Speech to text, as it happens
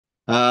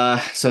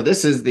So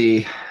this is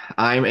the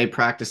I'm a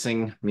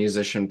Practicing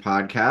Musician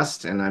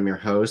podcast, and I'm your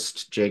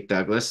host, Jake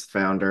Douglas,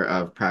 founder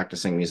of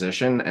Practicing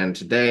Musician. And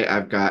today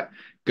I've got a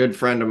good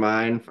friend of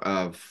mine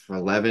of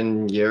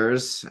 11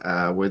 years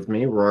with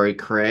me, Rory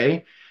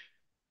Creigh.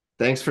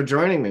 Thanks for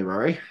joining me,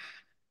 Rory.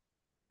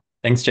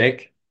 Thanks,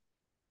 Jake.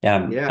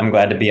 Yeah, I'm Yeah,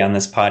 glad to be on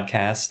this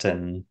podcast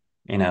and,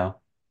 you know,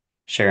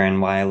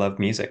 sharing why I love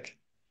music.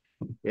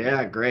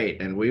 yeah,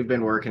 great. And we've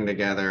been working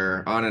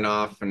together on and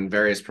off in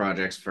various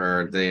projects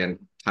for the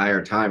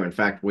entire time. In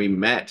fact, we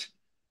met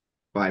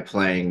by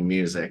playing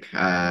music.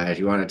 Do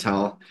you want to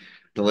tell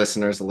the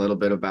listeners a little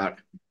bit about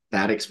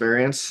that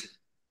experience?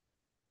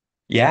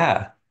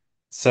 Yeah.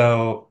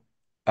 So,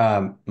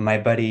 my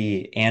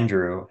buddy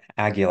Andrew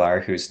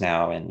Aguilar, who's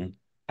now in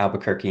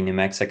Albuquerque, New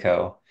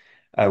Mexico,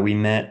 we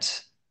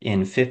met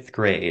in fifth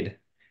grade.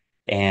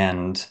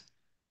 And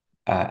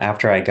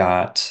after I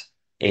got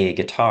a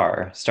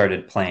guitar,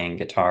 started playing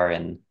guitar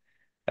in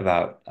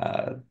about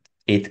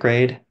eighth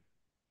grade,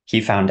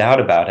 he found out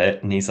about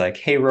it and he's like,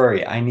 "Hey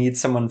Rory, I need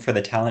someone for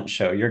the talent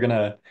show. You're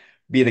gonna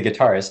be the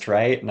guitarist,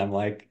 right?" And I'm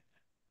like,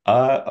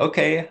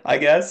 okay, I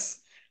guess."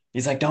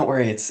 He's like, "Don't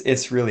worry,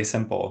 it's really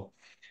simple."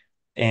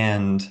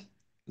 And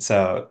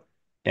so,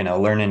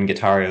 learning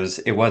guitar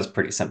it was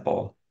pretty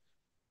simple.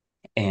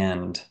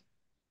 And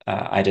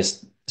I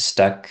just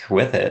stuck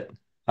with it.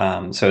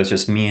 So it's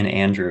just me and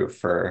Andrew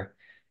for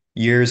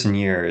years and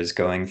years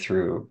going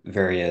through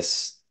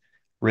various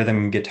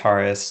rhythm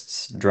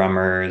guitarists,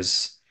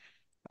 drummers,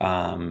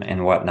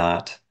 and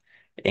whatnot.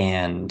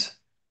 And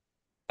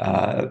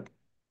uh,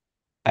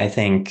 I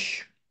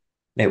think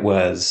it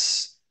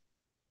was,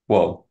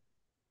 well,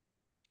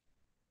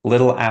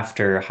 little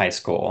after high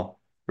school,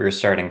 we were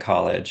starting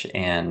college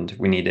and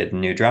we needed a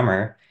new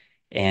drummer.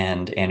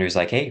 And Andrew's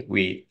like,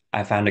 "Hey,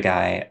 I found a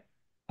guy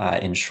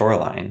in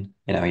Shoreline.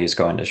 He was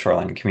going to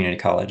Shoreline Community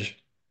College."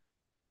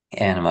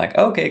 And I'm like,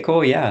 "Okay,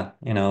 cool, yeah.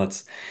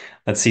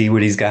 Let's see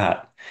what he's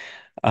got."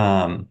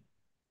 Um,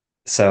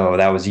 so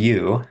that was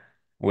you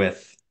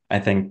with I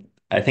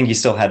think you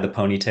still had the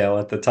ponytail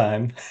at the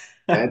time.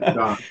 It's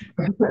gone.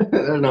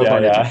 There's no Yeah,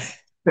 ponytail.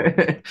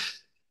 yeah.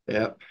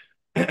 Yep.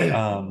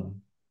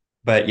 Um,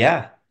 but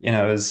yeah, it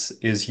was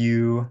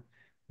you,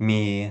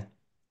 me,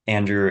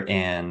 Andrew,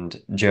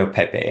 and Joe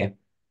Pepe.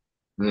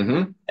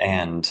 Hmm.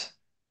 And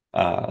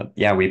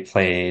yeah, we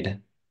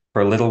played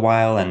for a little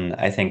while and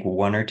I think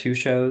one or two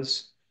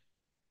shows.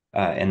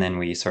 And then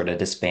we sort of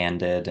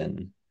disbanded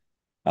and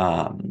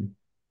um,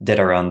 did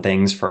our own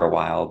things for a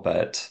while.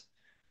 But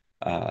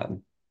uh,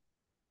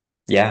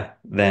 yeah,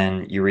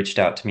 then you reached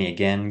out to me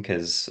again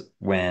because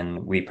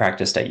when we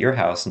practiced at your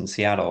house in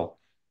Seattle,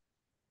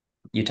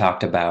 you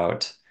talked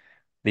about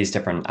these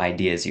different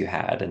ideas you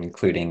had,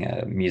 including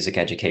a music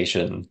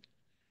education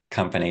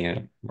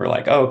company. We're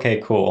like, "Oh,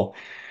 okay, cool."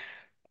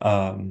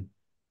 Um,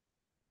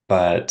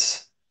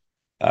 but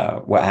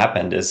what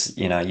happened is,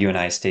 you and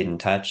I stayed in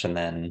touch, and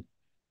then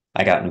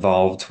I got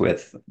involved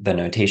with the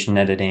notation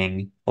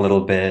editing a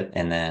little bit,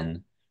 and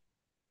then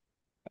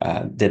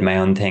did my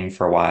own thing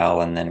for a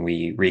while, and then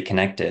we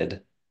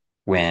reconnected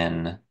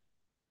when,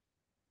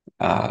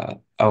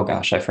 oh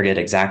gosh, I forget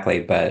exactly,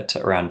 but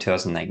around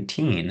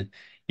 2019,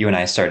 you and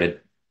I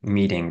started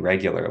meeting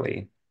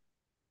regularly,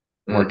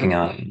 working Hmm.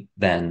 on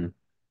then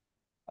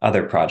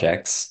other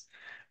projects,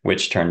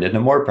 which turned into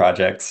more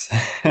projects.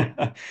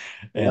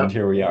 And Yep.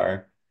 here we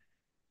are.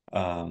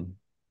 Um,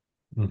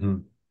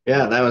 mhm.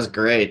 Yeah, that was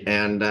great.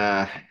 And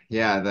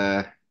yeah,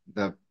 the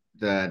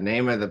the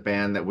name of the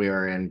band that we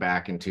were in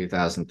back in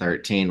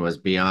 2013 was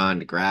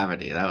Beyond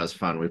Gravity. That was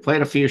fun. We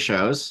played a few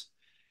shows.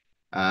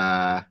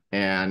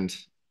 And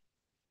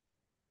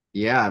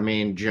yeah, I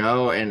mean,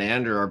 Joe and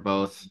Andrew are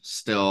both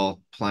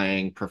still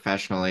playing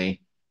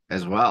professionally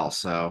as well.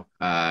 So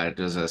it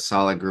was a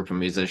solid group of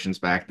musicians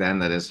back then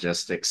that has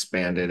just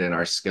expanded in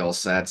our skill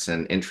sets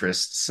and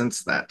interests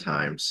since that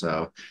time.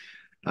 So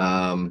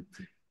um,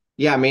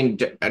 yeah, I mean,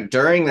 d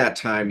during that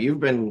time,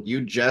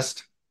 you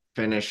just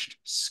finished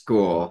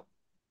school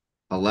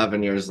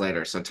 11 years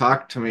later. So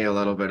talk to me a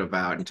little bit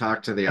about and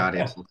talk to the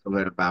audience a little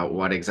bit about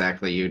what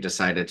exactly you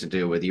decided to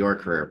do with your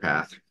career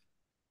path.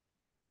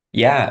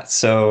 Yeah,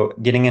 so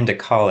getting into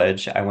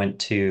college, I went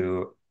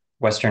to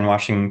Western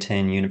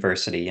Washington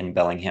University in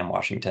Bellingham,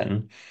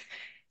 Washington,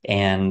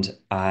 and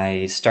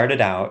I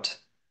started out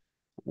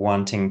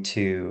wanting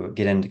to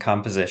get into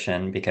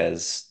composition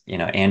because,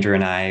 Andrew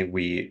and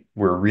we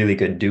were a really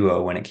good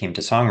duo when it came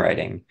to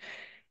songwriting.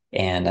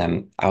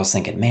 And I was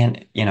thinking,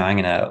 man, I'm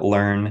gonna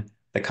learn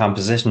the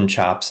composition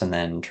chops and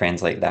then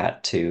translate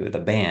that to the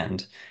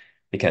band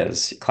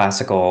because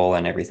classical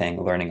and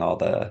everything, learning all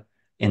the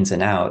ins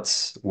and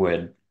outs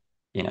would,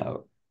 you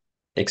know,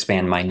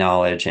 expand my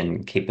knowledge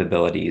and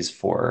capabilities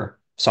for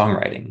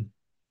songwriting.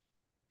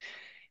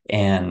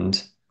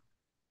 And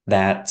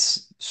that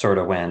sort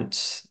of went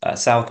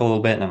south a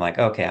little bit, and I'm like,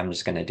 okay, I'm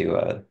just gonna do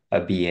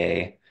a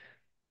BA,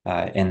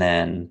 and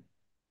then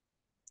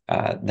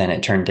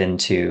it turned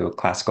into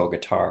classical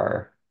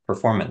guitar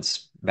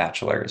performance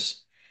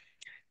bachelor's.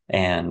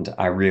 And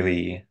I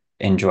really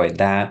enjoyed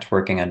that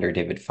working under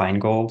David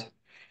Feingold.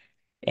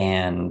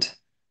 And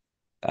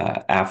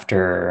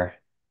after,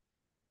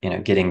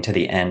 getting to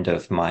the end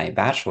of my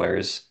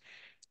bachelor's,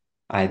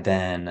 I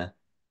then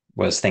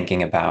was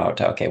thinking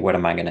about, okay, what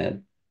am I going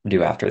to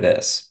do after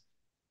this?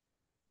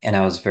 And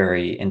I was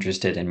very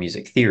interested in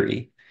music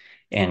theory.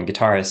 And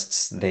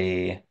guitarists,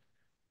 they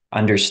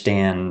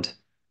understand,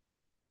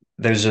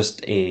 there's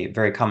just a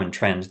very common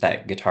trend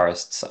that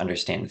guitarists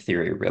understand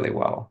theory really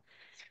well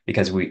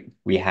because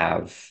we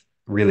have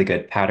really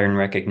good pattern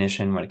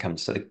recognition when it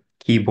comes to the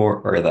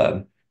keyboard or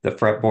the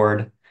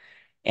fretboard,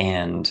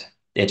 and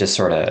it just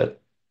sort of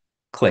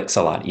clicks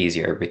a lot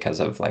easier because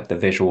of like the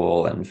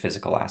visual and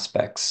physical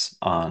aspects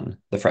on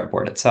the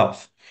fretboard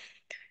itself.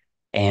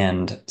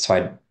 And so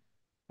I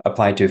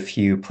applied to a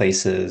few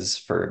places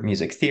for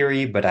music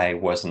theory, but I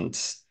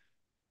wasn't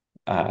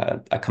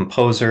a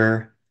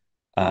composer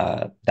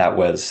that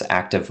was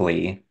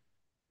actively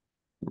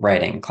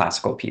writing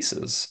classical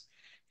pieces.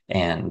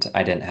 And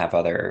I didn't have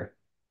other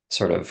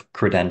sort of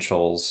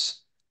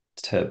credentials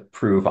to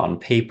prove on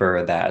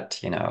paper that,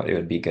 it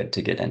would be good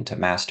to get into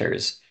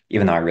masters,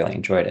 even though I really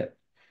enjoyed it.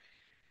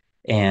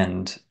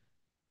 And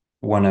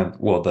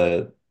well,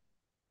 the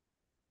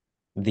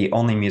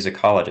only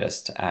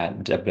musicologist at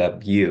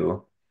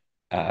WW,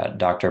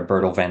 Dr.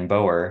 Bertel Van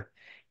Boer,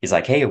 he's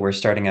like, hey, we're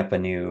starting up a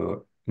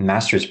new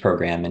master's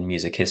program in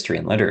music history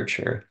and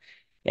literature.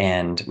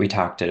 And we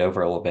talked it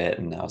over a little bit,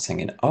 and I was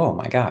thinking, oh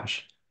my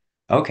gosh.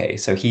 Okay,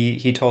 so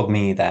he told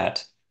me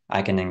that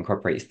I can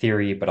incorporate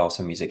theory, but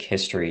also music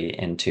history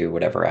into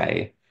whatever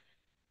I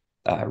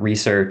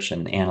research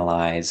and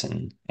analyze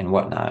and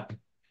whatnot.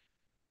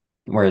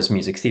 Whereas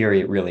music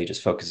theory, it really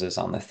just focuses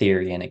on the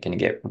theory and it can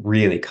get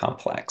really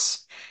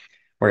complex.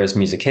 Whereas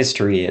music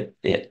history,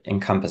 it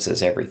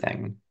encompasses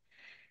everything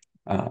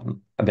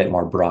a bit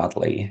more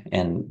broadly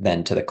and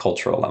then to the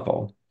cultural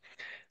level.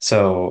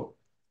 So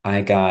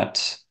I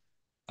got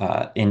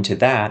into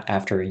that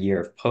after a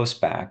year of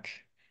post-bac.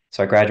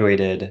 So I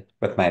graduated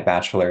with my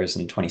bachelor's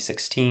in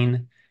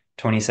 2016.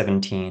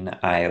 2017,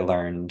 I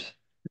learned,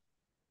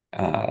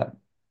 uh,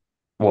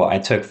 well, I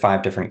took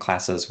 5 different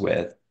classes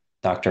with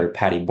Dr.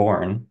 Patty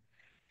Bourne,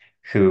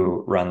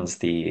 who runs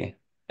the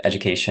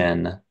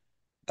education,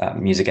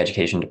 music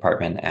education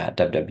department at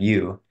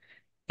WW.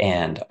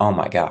 And oh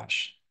my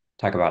gosh,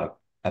 talk about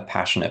a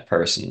passionate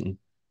person.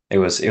 It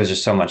was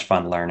just so much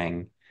fun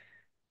learning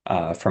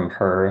from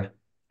her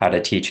how to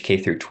teach K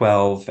through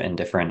 12 and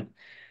different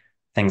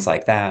things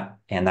like that.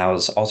 And that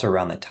was also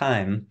around the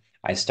time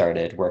I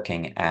started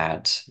working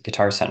at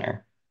Guitar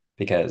Center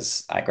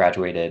because I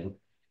graduated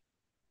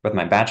with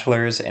my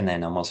bachelor's and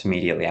then almost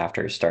immediately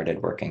after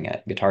started working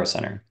at Guitar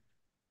Center,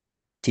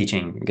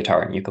 teaching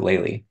guitar and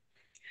ukulele.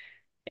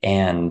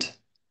 And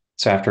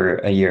so after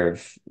a year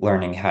of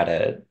learning how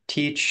to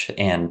teach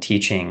and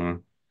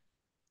teaching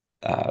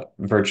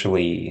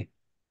virtually,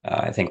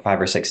 I think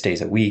 5 or 6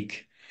 days a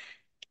week,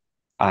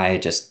 I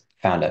just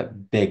found a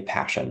big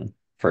passion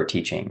for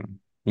teaching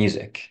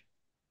music.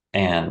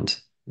 And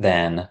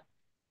then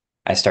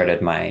I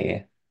started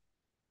my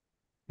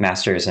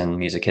master's in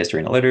music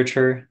history and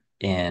literature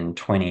in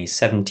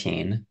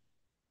 2017.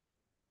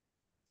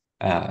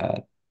 Uh,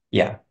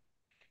 yeah,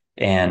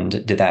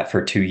 and did that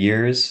for 2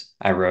 years.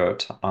 I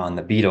wrote on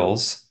the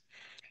Beatles,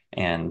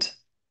 and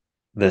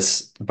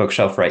this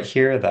bookshelf right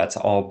here, that's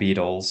all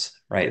Beatles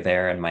right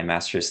there, and my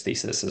master's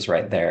thesis is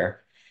right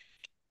there.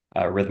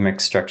 Rhythmic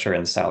structure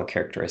and style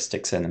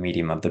characteristics in the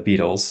medium of the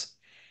Beatles.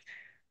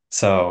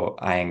 So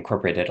I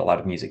incorporated a lot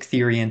of music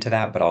theory into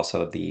that, but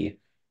also the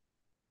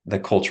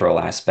cultural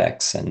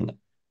aspects and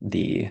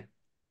the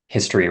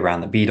history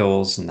around the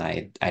Beatles, and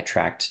I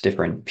tracked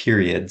different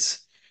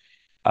periods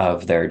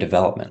of their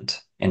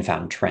development and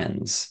found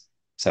trends.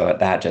 So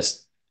that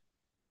just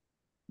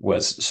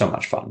was so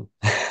much fun.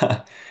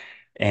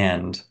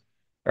 And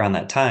around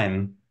that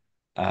time,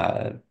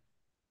 uh,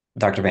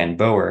 Dr. Van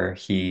Boer,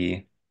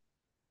 he,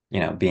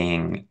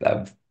 being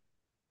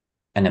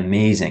an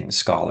amazing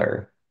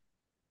scholar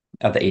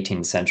of the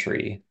 18th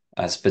century,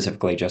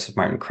 specifically Joseph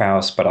Martin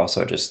Krauss, but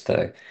also just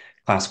the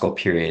classical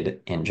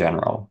period in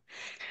general.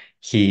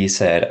 He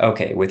said,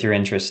 okay, with your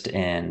interest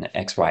in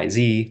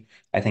XYZ,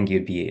 I think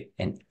you'd be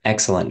an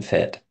excellent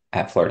fit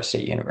at Florida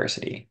State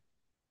University.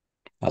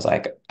 I was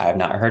like, I've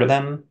not heard of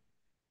them.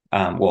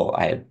 Well,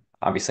 I had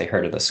obviously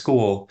heard of the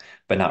school,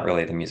 but not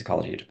really the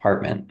musicology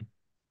department.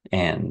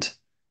 And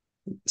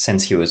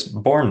since he was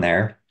born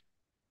there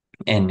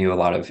and knew a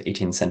lot of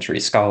 18th century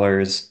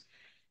scholars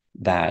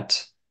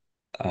that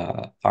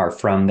are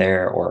from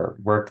there or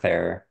work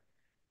there,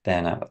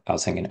 then I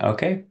was thinking,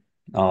 okay,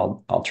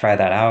 I'll try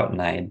that out.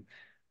 And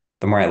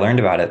the more I learned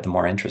about it, the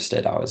more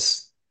interested I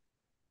was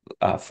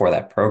for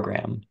that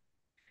program.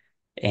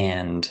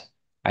 And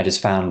I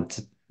just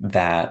found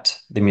that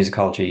the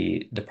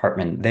musicology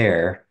department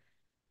there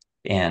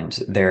and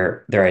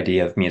their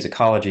idea of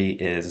musicology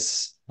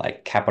is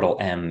like capital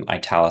M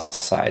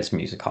italicized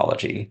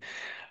musicology,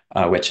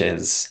 which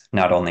is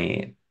not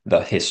only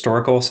the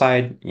historical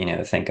side,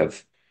 think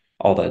of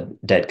all the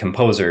dead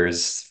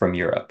composers from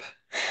Europe.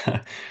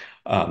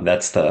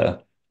 That's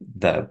the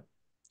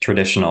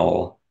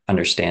traditional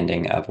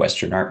understanding of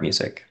Western art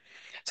music.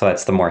 So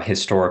that's the more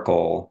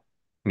historical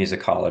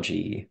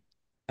musicology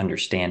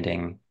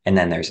understanding. And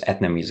then there's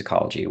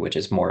ethnomusicology, which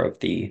is more of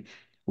the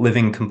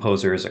living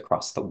composers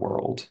across the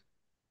world.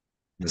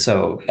 Mhm.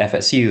 So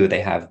FSU,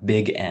 they have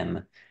big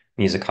M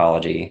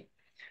musicology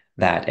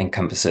that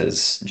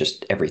encompasses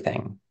just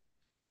everything.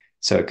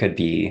 So it could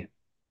be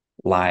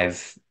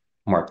live,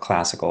 more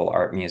classical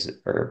art music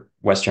or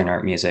Western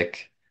art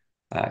music,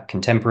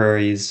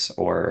 contemporaries,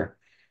 or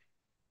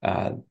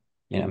uh,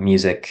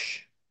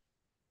 music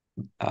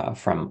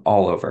from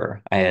all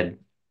over. I had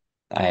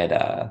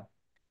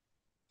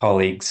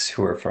colleagues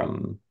who were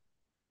from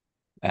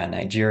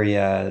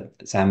Nigeria,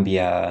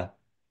 Zambia,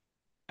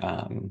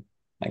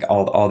 like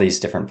all these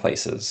different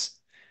places,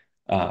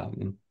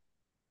 um,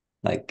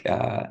 like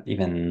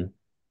even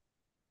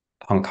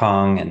Hong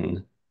Kong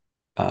and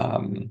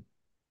um,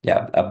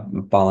 yeah, a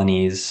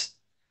Balinese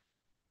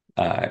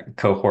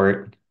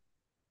cohort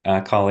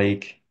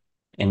colleague,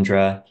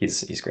 Indra.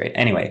 He's great.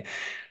 Anyway,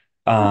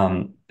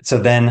 so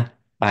then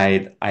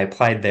I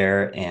applied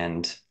there,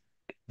 and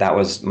that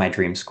was my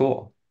dream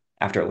school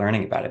after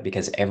learning about it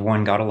because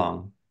everyone got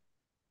along,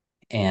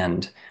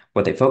 and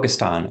what they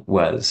focused on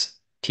was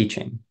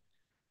teaching.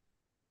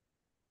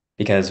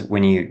 Because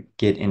when you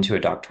get into a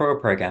doctoral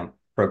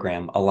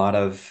program, a lot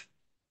of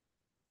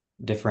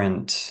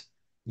different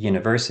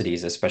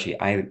universities, especially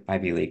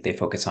Ivy League, they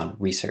focus on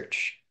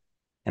research,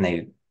 and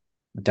they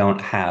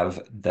don't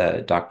have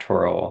the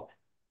doctoral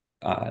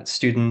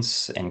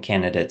students and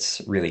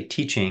candidates really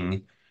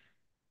teaching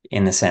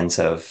in the sense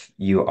of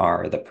you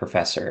are the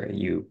professor,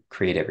 you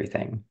create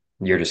everything.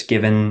 You're just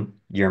given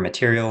your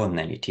material and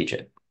then you teach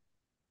it.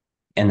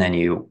 And then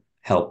you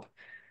help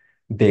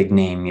big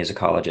name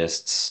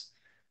musicologists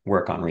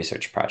work on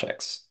research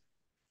projects.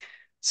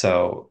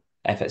 So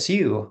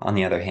FSU, on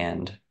the other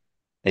hand,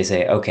 they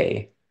say,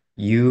 okay,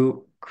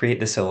 you create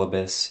the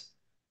syllabus,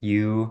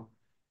 you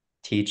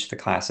teach the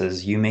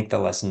classes, you make the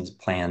lessons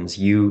plans,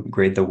 you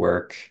grade the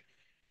work,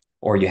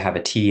 or you have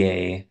a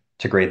TA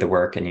to grade the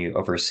work and you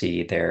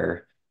oversee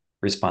their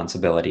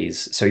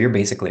responsibilities. So you're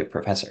basically a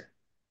professor.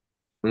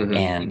 Mhm.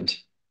 And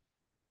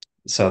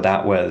so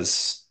that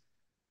was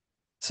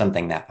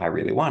something that I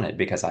really wanted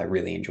because I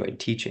really enjoyed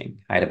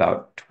teaching. I had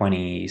about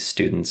 20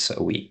 students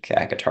a week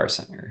at Guitar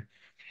Center,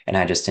 and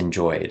I just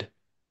enjoyed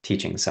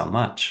teaching so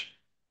much.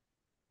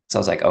 So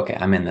I was like, okay,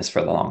 I'm in this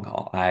for the long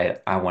haul. I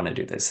want to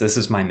do this. This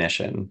is my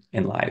mission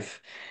in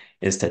life,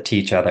 is to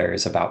teach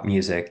others about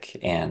music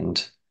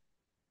and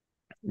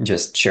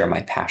just share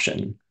my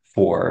passion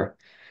for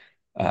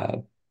uh,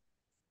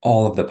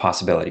 all of the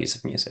possibilities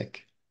of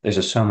music. There's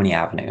just so many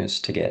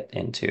avenues to get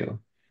into.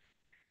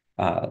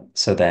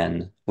 So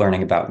then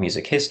learning about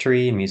music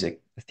history,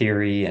 music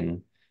theory,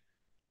 and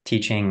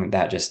teaching,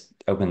 that just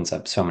opens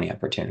up so many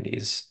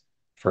opportunities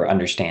for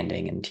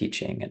understanding and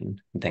teaching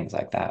and things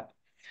like that.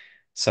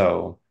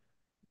 So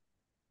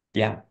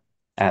yeah,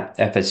 at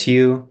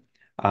FSU,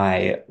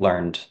 I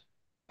learned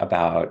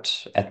about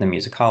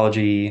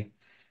ethnomusicology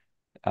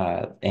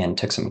and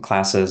took some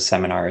classes,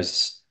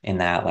 seminars in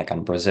that, like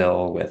on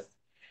Brazil with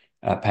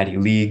Patty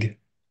League,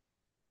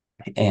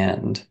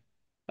 and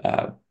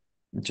uh,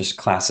 just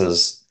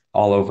classes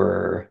all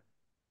over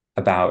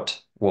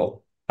about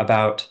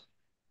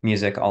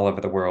music all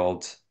over the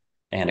world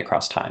and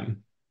across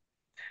time.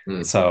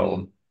 Mhm.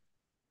 So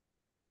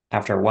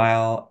after a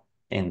while,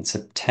 in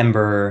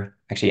September,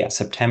 actually, yeah,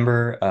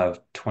 September of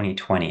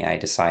 2020, I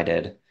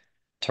decided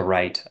to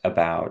write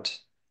about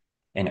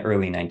an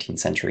early 19th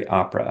century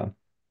opera,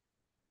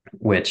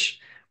 which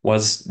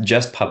was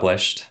just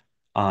published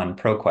on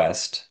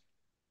ProQuest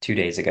 2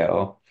 days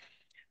ago.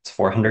 It's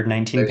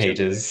 419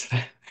 pages.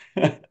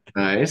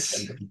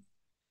 Nice. And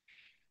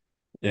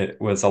it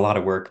was a lot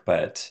of work,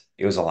 but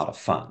it was a lot of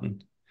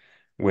fun,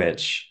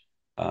 which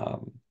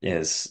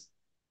is,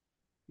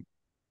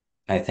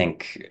 I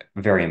think,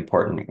 very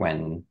important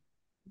when,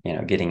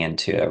 getting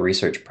into a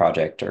research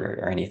project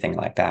or anything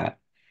like that.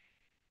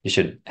 You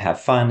should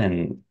have fun,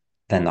 and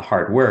then the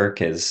hard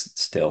work is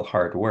still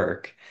hard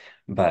work,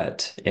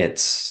 but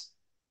it's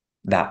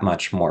that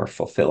much more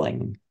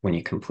fulfilling when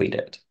you complete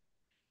it.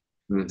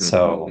 Mhm.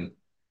 So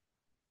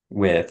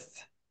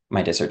with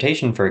my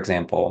dissertation, for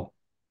example,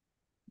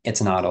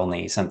 it's not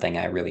only something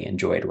I really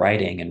enjoyed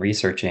writing and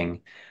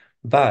researching,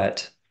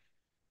 but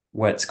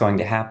what's going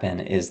to happen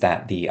is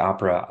that the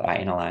opera I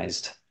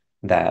analyzed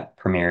that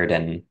premiered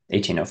in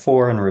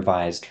 1804 and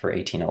revised for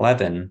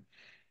 1811,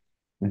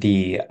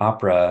 the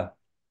opera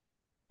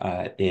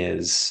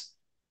is,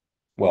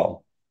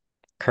 well,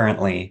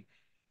 currently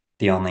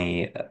the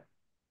only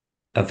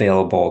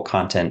available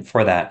content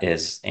for that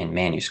is in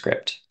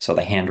manuscript. So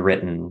the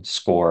handwritten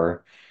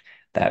score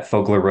that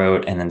Fogler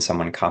wrote and then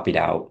someone copied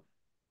out.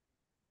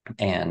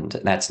 And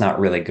that's not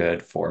really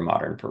good for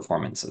modern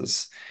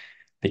performances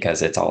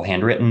because it's all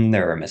handwritten.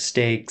 There are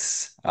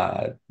mistakes.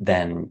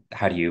 Then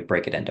how do you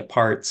break it into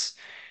parts?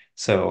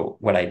 So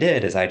what I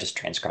did is I just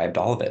transcribed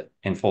all of it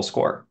in full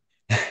score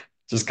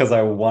just because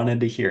I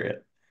wanted to hear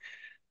it.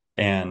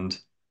 And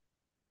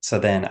so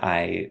then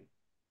I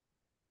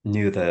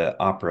knew the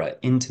opera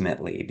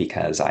intimately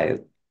because I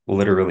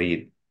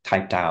literally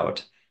typed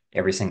out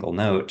every single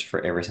note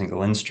for every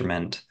single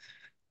instrument,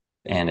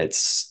 and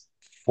it's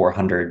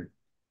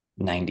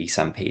 490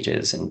 some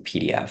pages in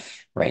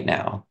PDF right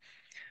now.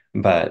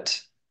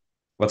 But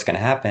what's going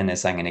to happen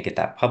is I'm going to get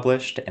that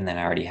published, and then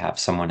I already have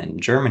someone in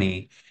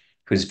Germany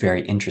who's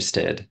very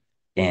interested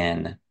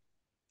in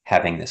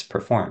having this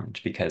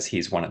performed because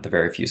he's one of the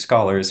very few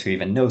scholars who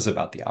even knows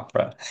about the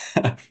opera.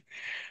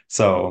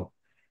 So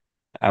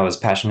I was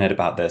passionate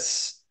about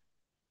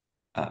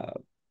uh,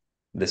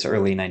 this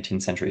early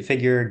 19th century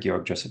figure,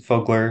 Georg Joseph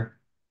Vogler,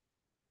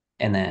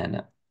 and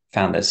then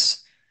found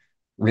this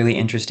really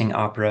interesting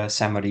opera,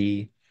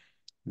 Samari,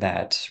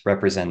 that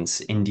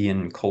represents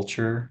Indian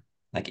culture,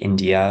 like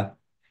India.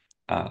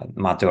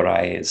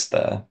 Madurai is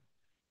the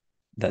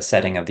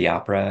setting of the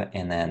opera,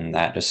 and then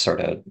that just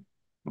sort of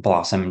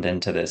blossomed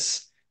into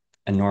this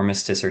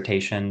enormous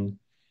dissertation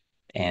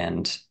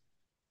and,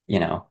 you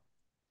know,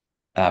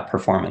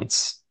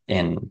 performance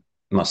in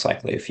most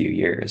likely a few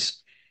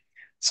years.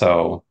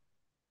 So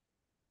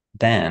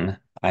then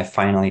I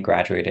finally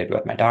graduated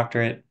with my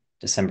doctorate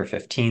December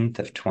 15th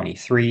of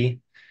 23,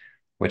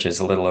 which is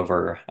a little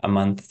over a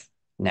month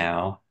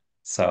now.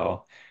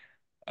 So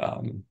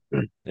um,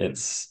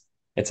 it's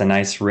it's a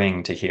nice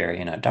ring to hear,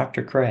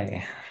 Dr.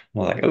 Creigh.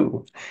 Well, like,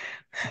 oh,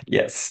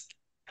 yes,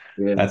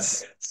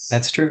 It's,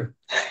 that's true.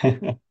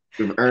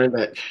 you've earned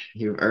it.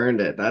 You've earned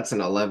it. That's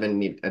an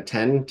 11, a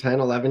 10, 10,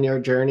 11 year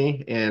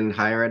journey in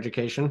higher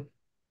education.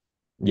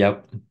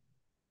 Yep.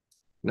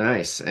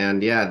 Nice.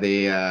 And yeah,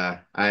 the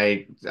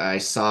I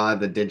saw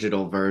the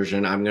digital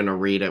version. I'm gonna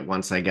read it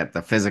once I get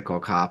the physical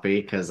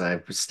copy because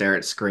I stare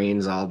at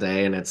screens all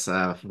day and it's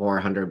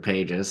 400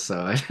 pages. So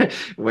I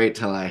wait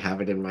till I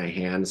have it in my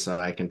hand so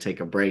I can take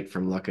a break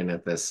from looking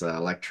at this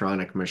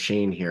electronic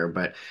machine here.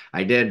 But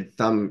I did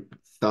thumb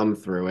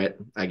through it,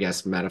 I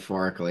guess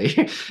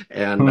metaphorically,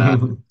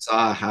 and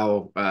saw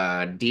how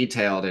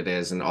detailed it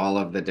is and all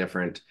of the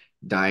different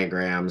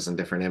diagrams and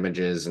different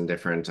images and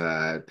different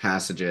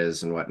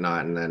passages and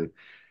whatnot. And then,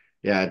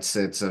 yeah, it's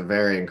a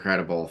very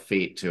incredible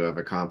feat to have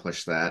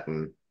accomplished that.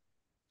 And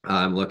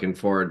I'm looking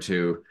forward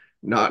to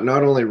not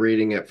only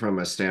reading it from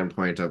a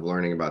standpoint of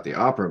learning about the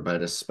opera,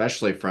 but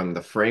especially from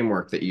the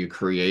framework that you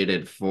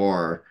created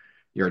for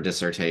your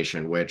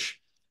dissertation,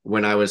 which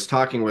when I was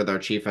talking with our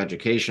chief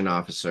education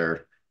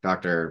officer,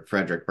 Dr.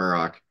 Frederick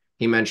Burrock,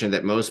 he mentioned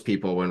that most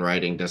people, when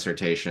writing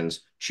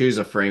dissertations, choose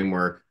a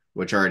framework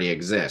which already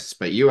exists,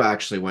 but you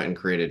actually went and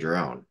created your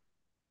own.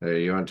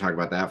 You want to talk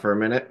about that for a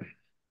minute?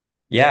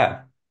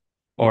 Yeah,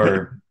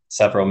 or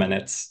several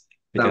minutes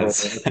Several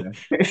because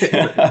minutes,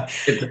 yeah.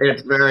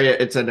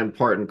 It's an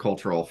important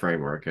cultural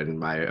framework in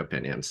my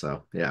opinion.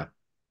 So yeah.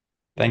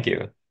 thank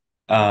you.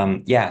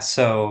 Yeah,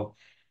 so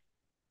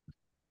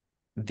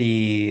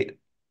the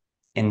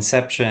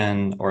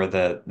inception or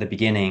the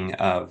beginning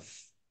of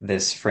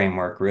this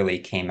framework really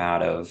came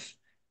out of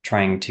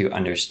trying to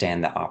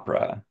understand the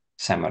opera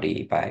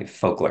Samurai by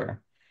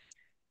Vogler.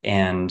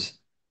 And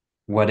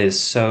what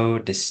is so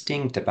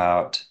distinct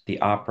about the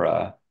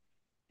opera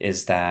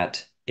is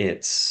that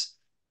it's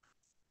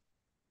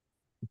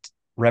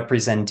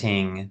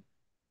representing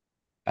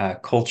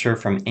culture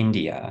from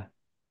India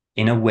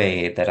in a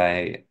way that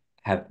I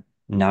have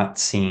not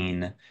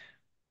seen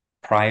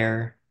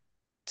prior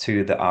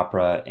to the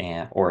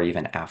opera or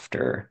even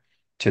after,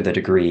 to the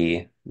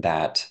degree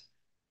that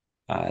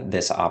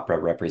this opera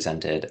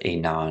represented a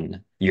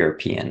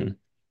non-European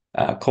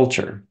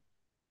culture.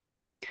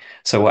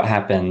 So what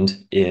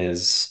happened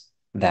is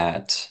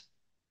that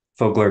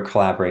Vogler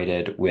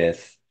collaborated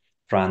with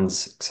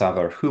Franz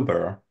Xaver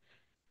Huber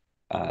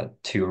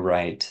to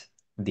write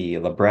the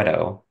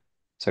libretto.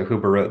 So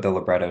Huber wrote the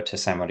libretto to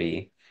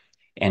Samurai,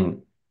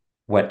 and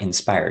what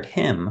inspired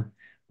him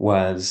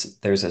was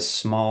there's a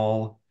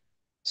small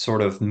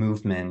sort of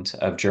movement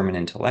of German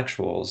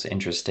intellectuals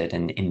interested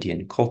in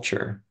Indian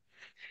culture.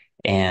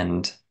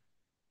 And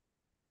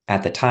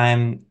at the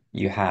time,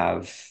 you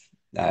have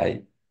uh,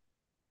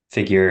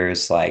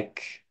 figures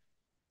like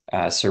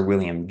Sir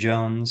William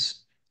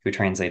Jones, who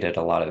translated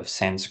a lot of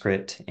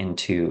Sanskrit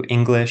into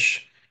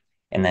English.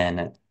 And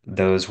then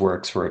those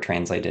works were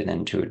translated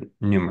into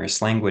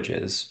numerous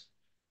languages,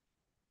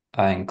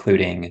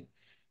 including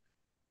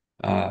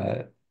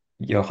uh,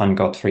 Johann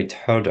Gottfried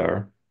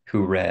Herder,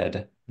 who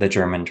read the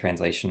German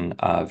translation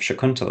of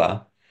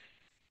Shakuntala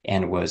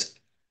and was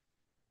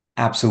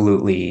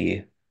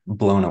absolutely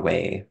blown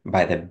away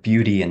by the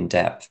beauty and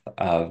depth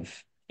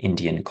of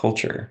Indian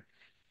culture.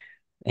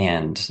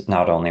 And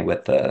not only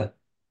with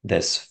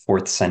this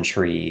fourth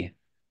century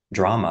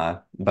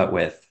drama, but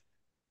with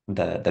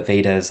the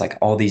Vedas, like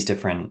all these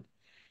different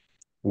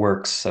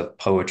works of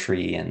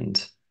poetry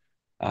and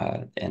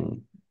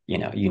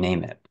you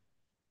name it.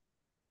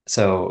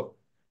 So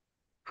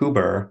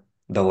Huber,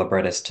 the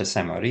librettist to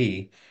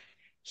Saint-Marie,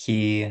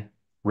 he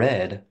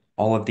read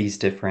all of these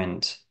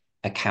different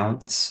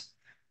accounts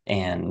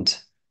and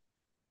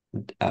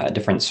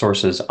different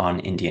sources on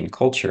Indian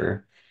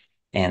culture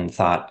and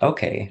thought,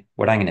 okay,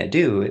 what I'm going to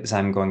do is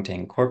I'm going to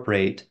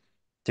incorporate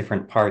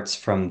different parts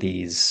from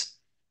these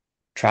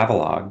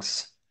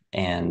travelogues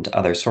and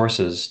other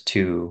sources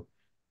to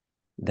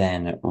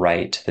then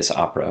write this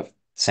opera of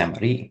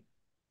Saint-Marie.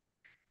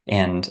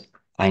 And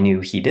I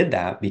knew he did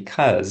that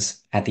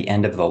because at the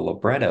end of the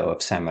libretto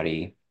of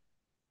Saint-Marie,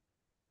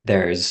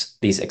 there's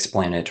these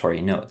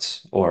explanatory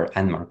notes, or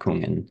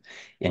Anmerkungen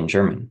in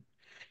German.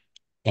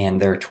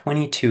 And there are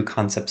 22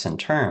 concepts and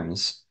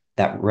terms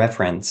that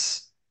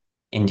reference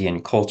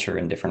Indian culture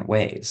in different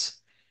ways.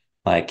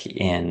 Like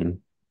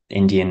in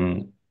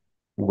Indian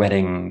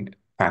wedding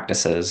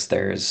practices,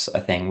 there's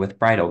a thing with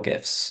bridal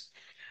gifts.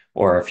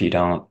 Or if you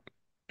don't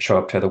show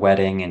up to the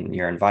wedding and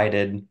you're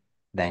invited,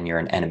 then you're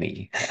an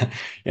enemy.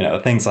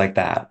 Things like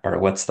that. Or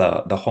what's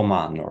the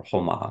Homan or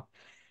Homa?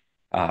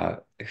 Uh,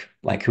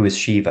 like who is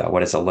Shiva?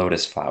 What is a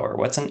lotus flower?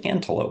 What's an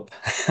antelope?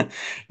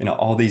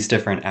 All these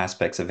different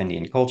aspects of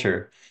Indian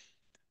culture.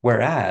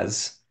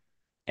 Whereas,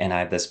 and I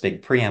have this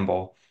big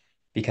preamble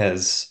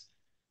because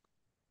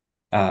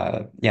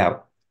yeah,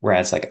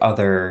 whereas like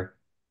other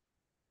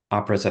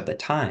operas of the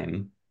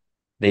time,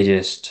 they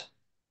just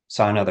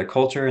saw another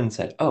culture and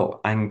said,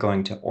 "Oh, I'm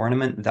going to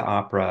ornament the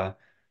opera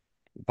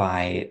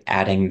by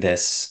adding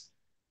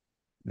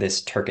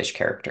this Turkish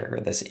character,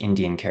 or this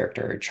Indian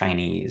character, or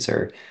Chinese,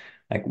 or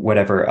like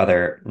whatever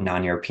other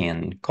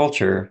non-European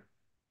culture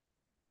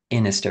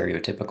in a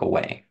stereotypical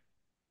way."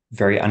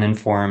 Very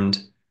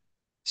uninformed,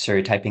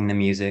 stereotyping the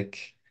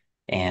music,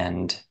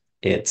 and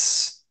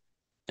it's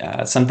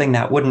something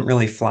that wouldn't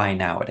really fly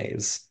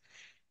nowadays.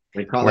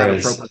 We call that Whereas,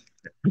 appropriate.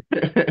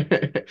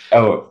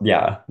 oh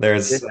yeah,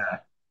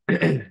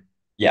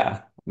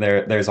 Yeah.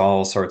 there's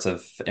all sorts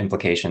of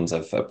implications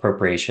of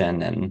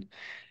appropriation, and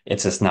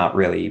it's just not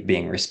really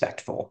being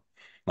respectful,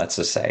 let's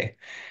just say,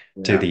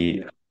 to Yeah.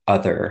 the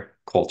other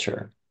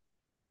culture.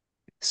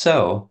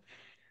 So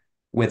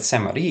with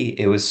Saint-Marie,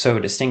 it was so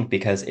distinct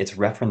because it's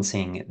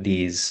referencing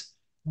these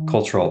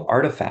cultural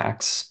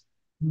artifacts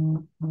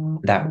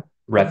that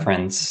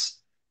reference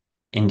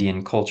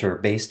Indian culture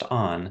based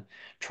on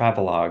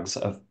travelogues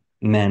of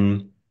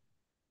men,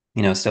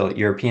 still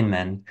European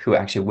men who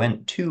actually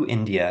went to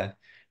India,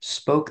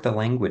 spoke the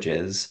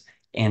languages,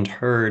 and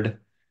heard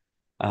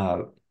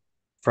uh,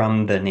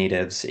 from the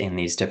natives in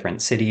these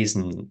different cities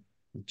and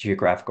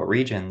geographical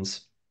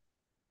regions,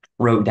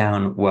 wrote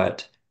down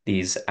what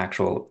these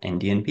actual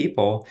Indian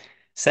people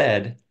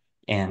said,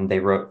 and they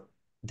wrote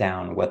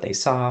down what they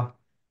saw.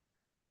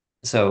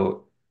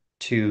 So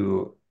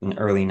to an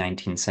early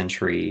 19th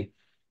century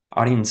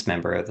audience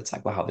member, that's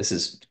like, wow, this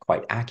is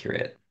quite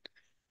accurate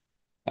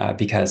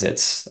because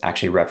it's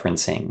actually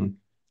referencing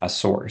a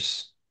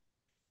source.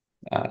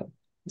 Uh,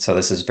 so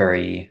this is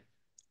very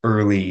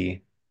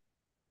early,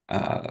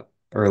 uh,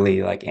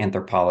 early like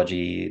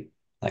anthropology,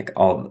 like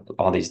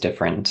all these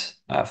different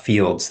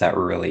fields that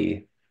were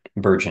really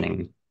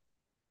burgeoning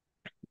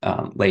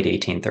late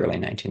 18th, early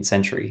 19th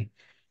century.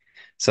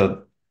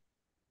 So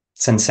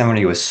since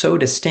ceremony was so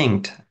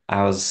distinct,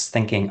 I was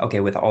thinking, okay,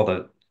 with all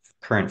the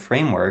current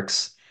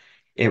frameworks,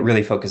 it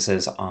really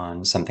focuses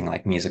on something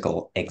like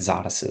musical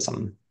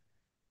exoticism.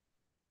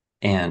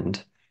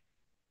 And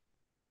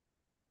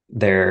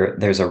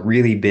there's a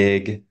really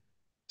big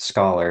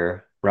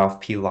scholar, Ralph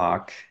P.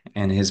 Locke,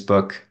 and his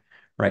book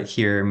right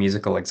here,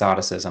 Musical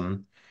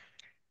Exoticism,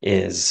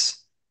 is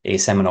a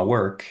seminal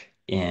work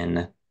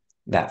in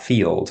that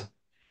field.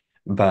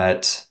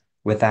 But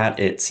with that,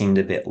 it seemed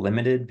a bit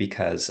limited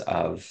because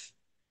of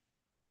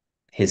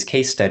his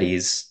case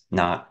studies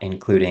not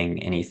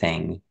including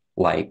anything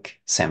like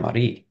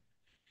Saint-Marie.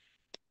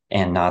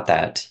 And not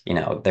that,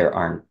 there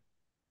aren't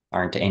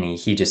any,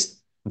 he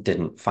just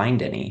didn't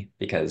find any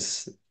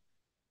because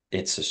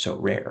it's just so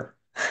rare.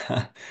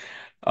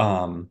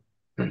 Um,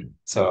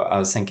 so I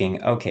was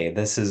thinking, okay,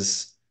 this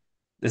is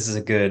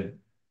a good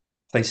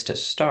place to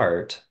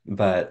start,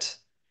 but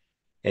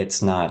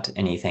it's not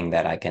anything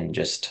that I can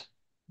just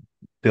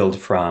build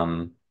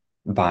from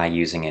by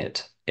using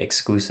it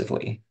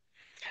exclusively.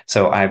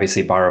 So I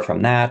obviously borrow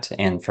from that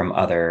and from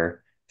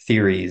other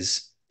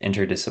theories,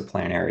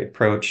 interdisciplinary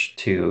approach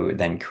to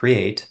then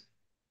create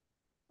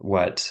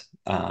what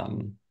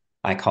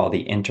I call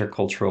the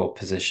Intercultural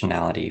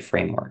Positionality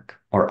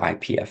Framework, or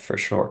IPF for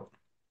short.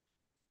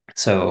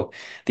 So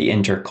the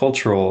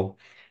intercultural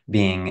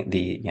being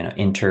the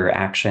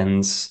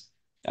interactions,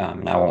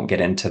 and I won't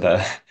get into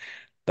the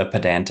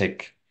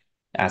pedantic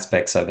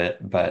aspects of it,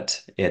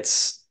 but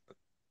it's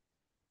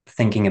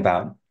thinking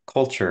about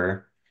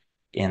culture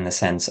in the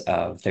sense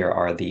of there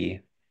are the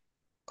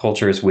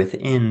cultures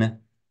within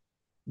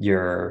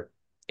your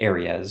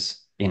areas.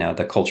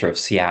 The culture of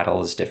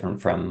Seattle is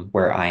different from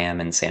where I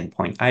am in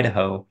Sandpoint,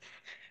 Idaho,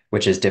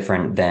 which is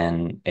different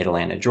than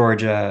Atlanta,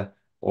 Georgia,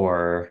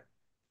 or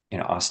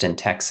Austin,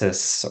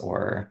 Texas,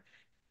 or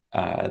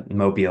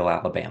Mobile,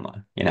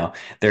 Alabama.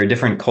 There are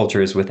different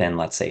cultures within,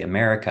 let's say,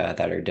 America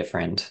that are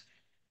different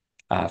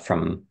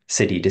from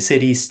city to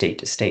city, state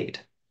to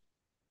state.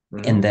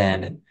 And Mhm.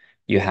 then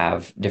you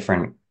have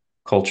different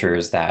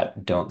cultures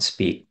that don't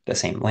speak the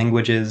same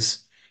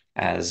languages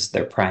as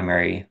their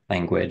primary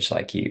language.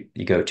 Like you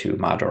go to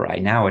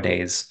Madurai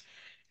nowadays,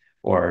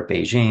 or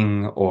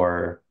Beijing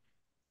or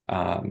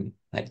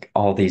like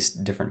all these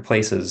different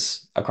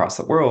places across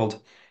the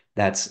world,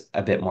 that's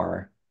a bit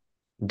more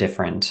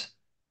different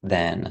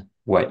than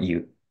what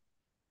you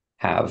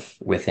have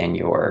within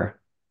your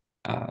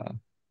uh,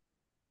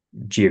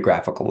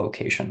 geographical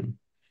location,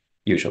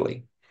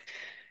 usually.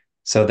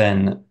 So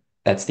then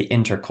that's the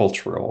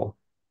intercultural.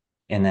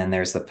 And then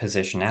there's the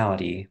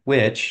positionality,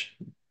 which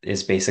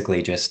is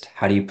basically just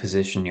how do you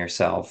position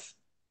yourself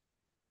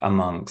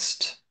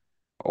amongst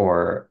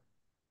or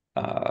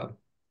uh,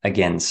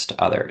 against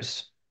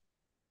others.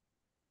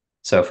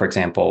 So, for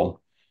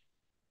example,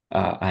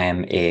 I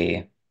am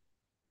a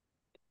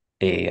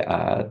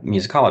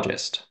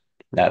musicologist.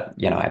 That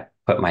I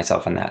put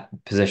myself in that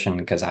position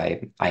because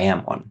I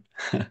am one,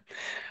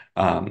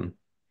 um,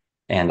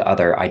 and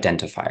other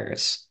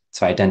identifiers.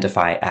 So I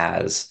identify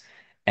as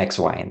X,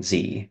 Y, and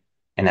Z,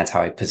 and that's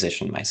how I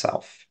position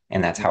myself,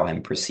 and that's how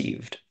I'm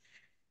perceived,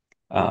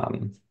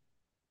 um,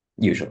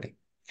 usually.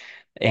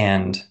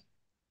 And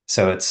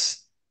so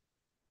it's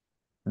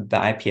the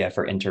IPF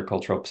or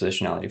Intercultural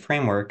Positionality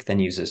Framework then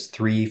uses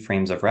three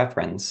frames of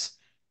reference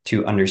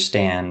to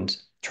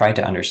try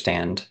to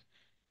understand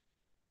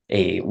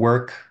a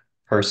work,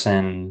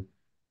 person,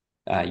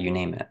 you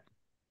name it,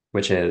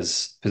 which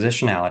is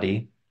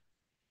positionality,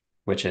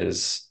 which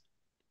is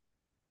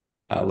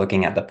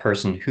looking at the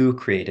person who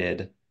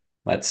created,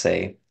 let's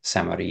say,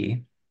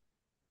 Samari,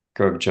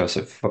 Georg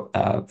Joseph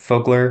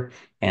Vogler,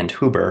 and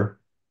Huber,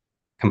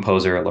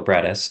 composer,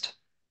 librettist,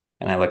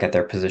 and I look at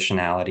their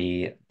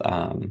positionality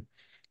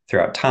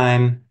throughout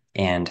time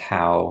and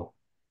how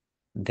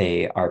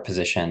they are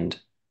positioned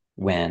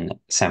when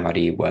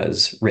Samari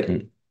was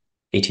written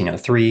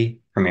 1803,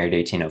 premiered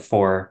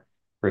 1804,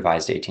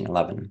 revised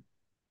 1811.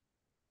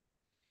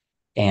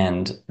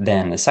 And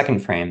then the second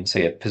frame, so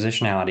you have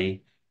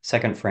positionality.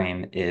 Second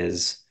frame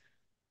is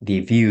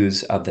the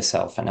views of the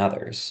self and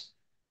others.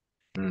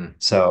 Mm.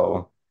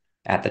 So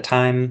at the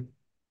time,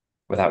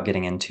 without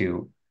getting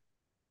into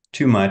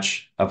too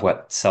much of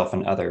what self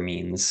and other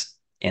means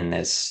in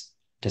this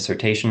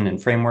dissertation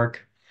and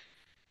framework,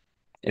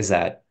 is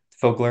that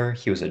Vogler,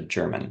 he was a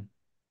German,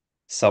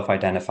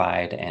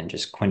 self-identified and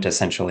just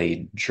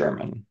quintessentially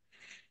German.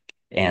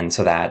 And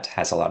so that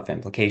has a lot of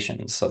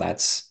implications. So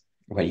that's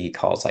what he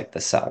calls like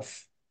the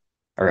self,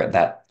 or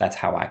that's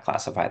how I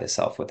classify the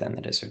self within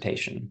the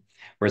dissertation.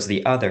 Whereas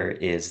the other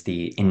is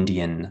the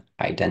Indian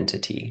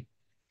identity.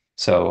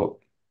 So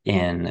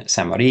in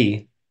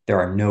Samari, there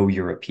are no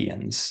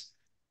Europeans.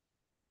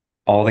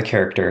 All the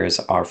characters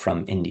are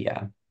from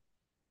India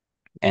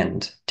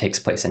and takes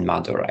place in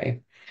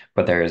Madurai.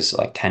 But there's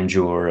like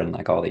Tanjore and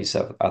like all these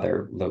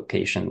other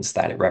locations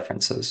that it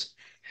references.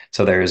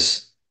 So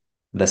there's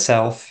the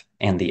self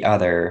and the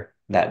other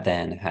that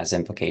then has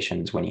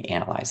implications when you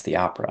analyze the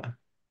opera.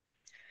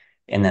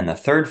 And then the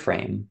third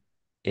frame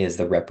is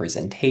the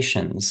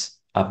representations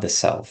of the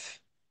self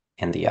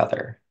and the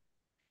other.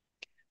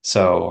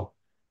 So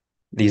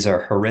these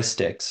are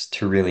heuristics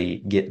to really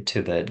get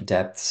to the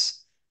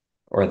depths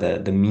or the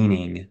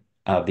meaning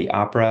of the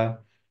opera,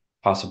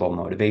 possible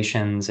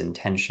motivations,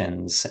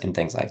 intentions, and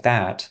things like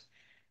that,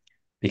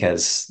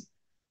 because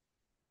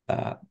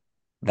uh,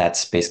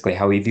 that's basically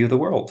how we view the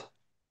world.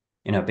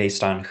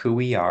 Based on who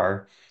we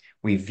are,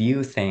 we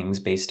view things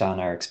based on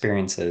our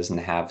experiences and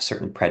have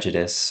certain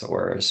prejudice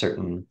or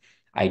certain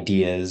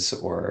ideas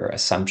or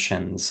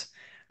assumptions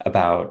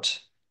about,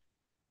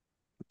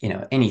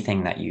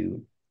 anything that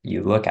you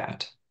look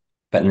at.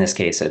 But in this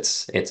case,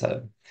 it's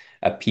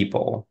a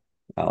people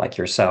like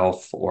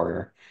yourself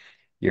or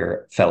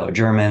your fellow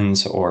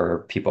Germans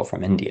or people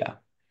from India.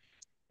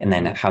 And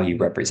then Mm. how you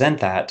represent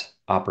that,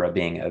 opera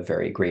being a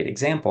very great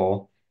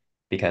example,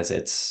 because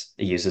it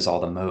uses all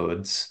the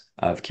modes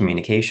of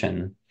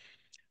communication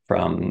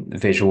from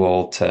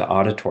visual to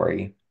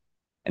auditory,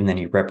 and then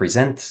you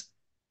represent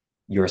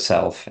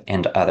yourself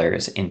and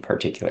others in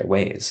particular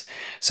ways.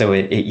 So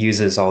it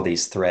uses all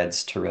these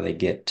threads to really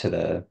get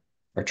to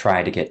or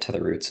try to get to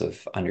the roots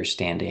of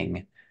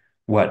understanding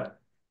what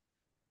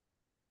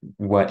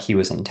what he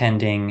was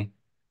intending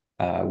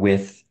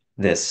with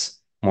this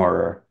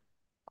more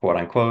quote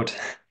unquote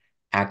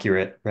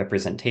accurate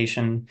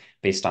representation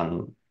based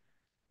on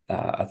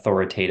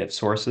authoritative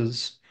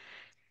sources,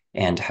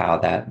 and how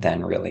that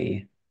then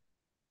really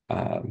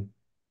um,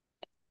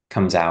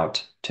 comes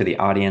out to the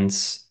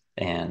audience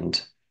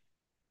and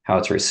how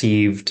it's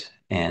received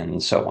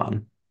and so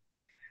on.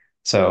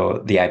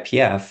 So the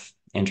IPF,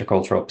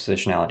 Intercultural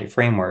Positionality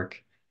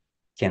Framework,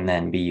 can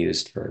then be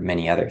used for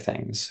many other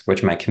things,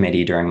 which my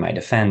committee during my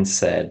defense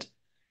said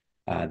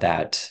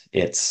that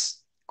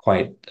it's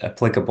quite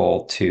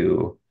applicable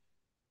to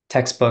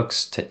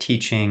textbooks, to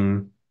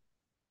teaching,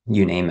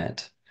 you name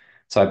it.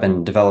 So I've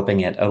been developing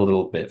it a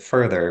little bit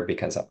further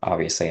because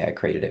obviously I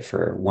created it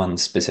for one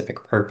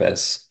specific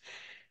purpose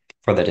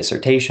for the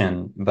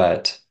dissertation,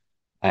 but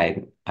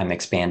I'm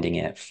expanding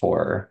it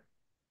for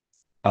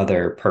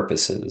other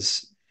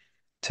purposes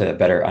to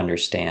better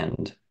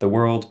understand the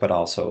world, but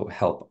also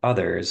help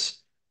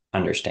others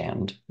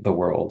understand the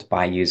world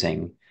by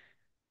using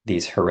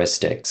these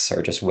heuristics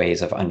are just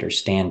ways of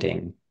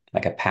understanding,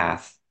 like a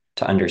path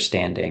to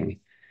understanding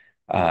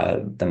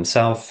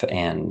themselves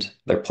and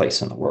their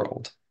place in the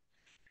world.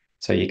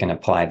 So you can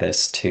apply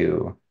this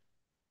to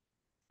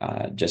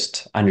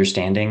just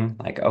understanding,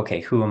 like,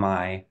 okay, who am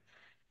I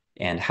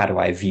and how do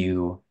I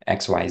view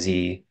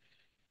XYZ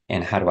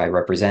and how do I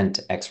represent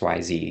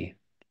XYZ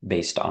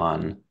based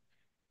on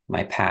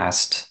my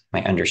past,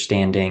 my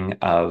understanding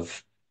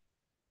of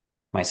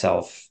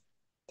myself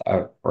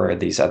or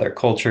these other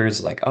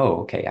cultures, like,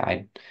 oh, okay,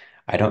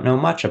 I don't know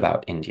much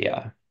about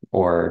India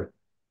or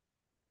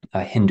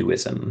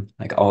Hinduism,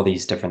 like all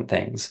these different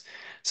things.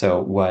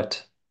 So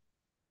what's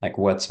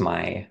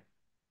my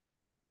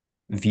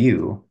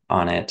view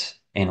on it,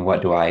 and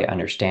what do I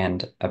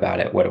understand about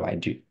it? What do I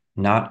do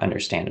not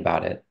understand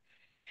about it?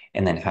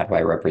 And then how do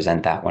I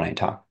represent that when I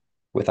talk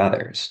with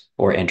others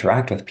or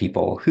interact with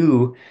people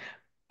who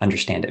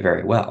understand it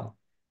very well?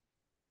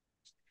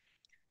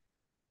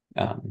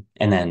 And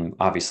then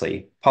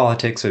obviously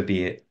politics would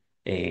be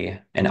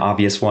an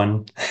obvious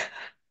one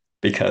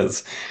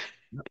because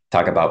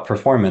talk about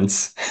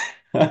performance.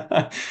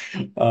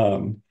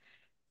 um,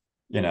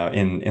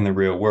 in the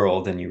real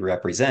world, and you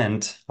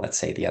represent, let's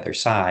say, the other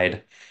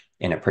side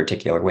in a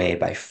particular way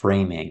by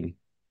framing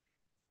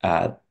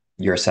uh,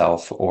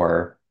 yourself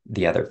or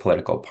the other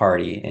political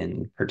party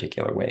in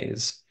particular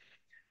ways.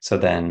 So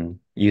then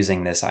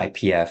using this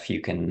IPF, you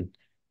can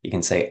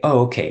say,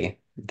 oh, okay,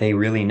 they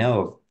really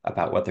know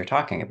about what they're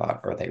talking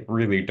about, or they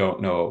really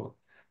don't know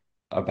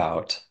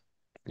about,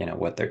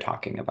 what they're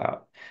talking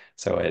about.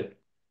 So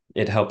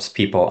it helps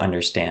people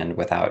understand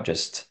without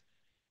just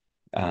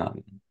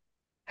um,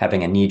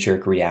 having a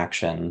knee-jerk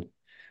reaction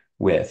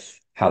with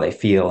how they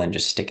feel and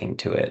just sticking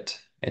to it.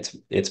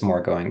 It's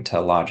more going to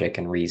logic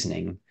and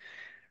reasoning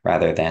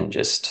rather than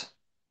just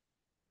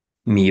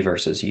me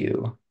versus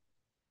you.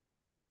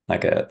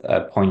 Like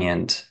a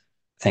poignant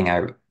thing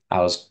I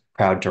was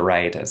proud to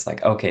write is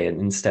like, okay,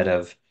 instead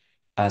of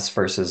us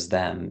versus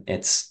them,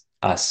 it's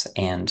us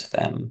and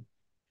them.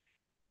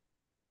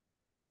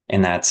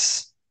 And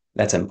that's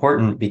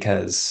important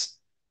because,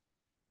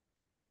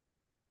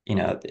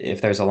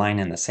 if there's a line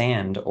in the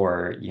sand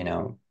or,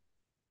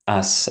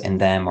 us and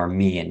them or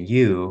me and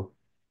you,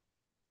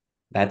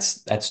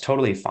 that's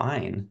totally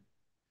fine.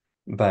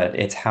 But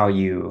it's how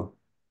you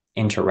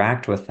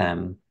interact with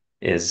them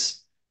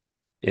is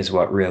is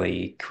what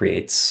really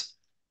creates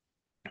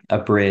a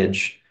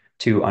bridge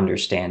to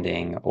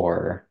understanding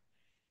or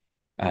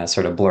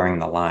sort of blurring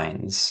the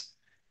lines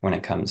when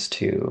it comes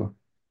to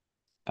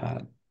uh,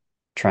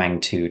 trying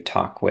to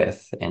talk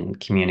with and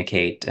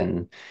communicate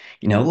and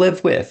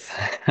live with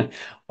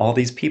all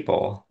these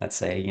people. Let's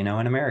say in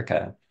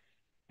America,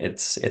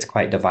 it's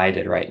quite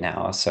divided right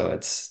now. So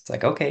it's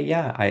like, okay,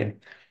 yeah, I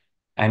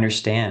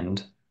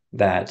understand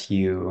that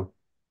you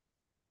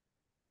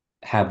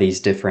have these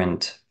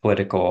different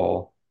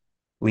political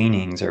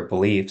leanings or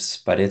beliefs,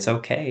 but it's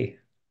okay.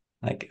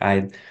 Like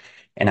I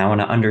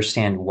want to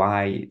understand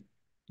why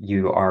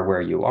you are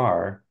where you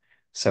are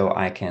so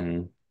I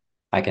can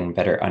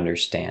better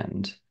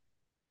understand,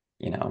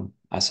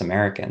 us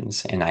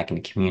Americans, and I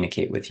can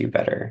communicate with you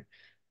better.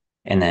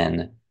 And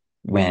then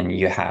when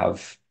you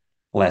have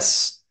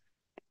less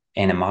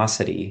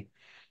animosity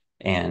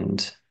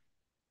and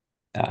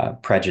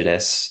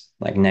prejudice,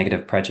 like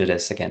negative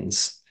prejudice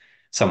against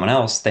someone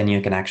else, then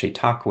you can actually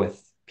talk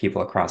with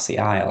people across the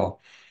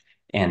aisle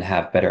and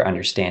have better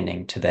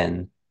understanding to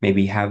then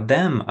maybe have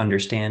them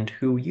understand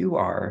who you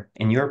are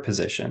in your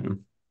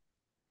position,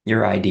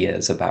 your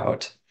ideas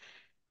about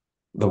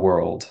the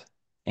world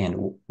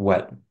and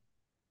what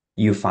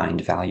you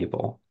find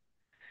valuable.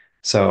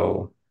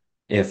 So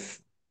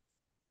if,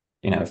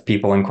 if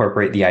people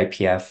incorporate the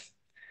IPF,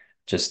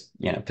 just,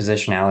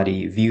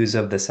 positionality, views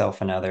of the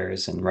self and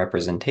others and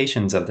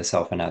representations of the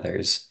self and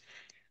others,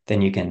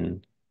 then you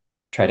can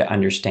try to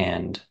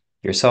understand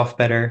yourself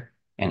better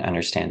and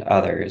understand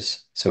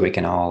others so we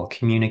can all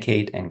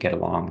communicate and get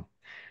along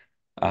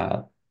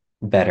uh,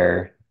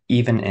 better,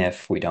 even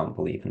if we don't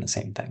believe in the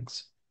same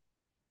things.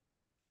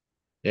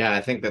 Yeah,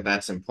 I think that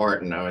that's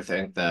important. I would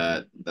think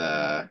that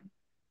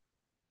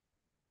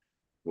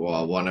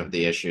well, one of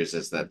the issues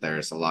is that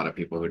there's a lot of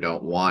people who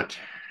don't want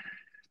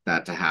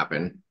that to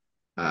happen.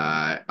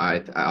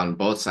 I on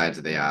both sides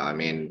of the aisle. I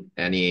mean,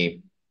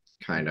 any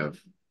kind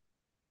of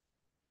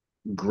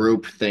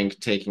group think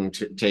taken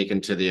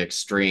to the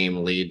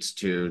extreme leads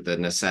to the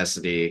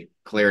necessity,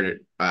 clear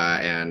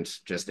and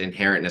just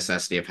inherent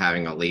necessity of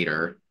having a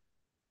leader,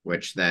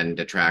 which then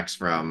detracts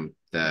from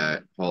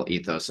the whole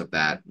ethos of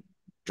that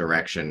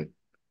direction.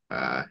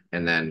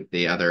 And then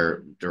the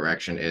other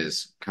direction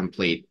is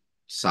complete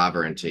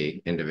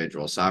sovereignty,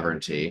 individual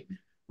sovereignty,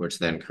 which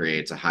then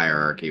creates a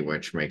hierarchy,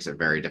 which makes it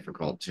very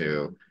difficult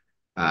to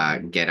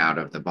get out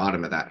of the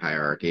bottom of that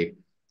hierarchy.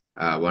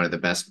 One of the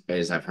best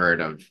ways I've heard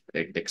of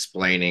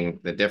explaining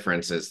the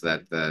difference is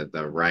that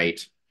the right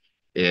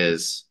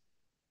is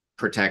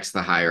protects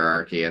the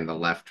hierarchy and the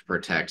left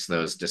protects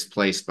those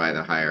displaced by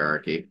the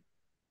hierarchy.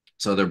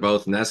 So they're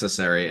both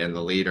necessary, and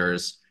the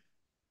leaders,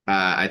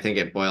 I think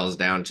it boils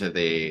down to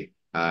the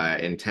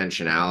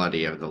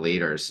intentionality of the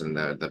leaders and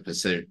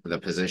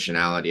the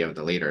positionality of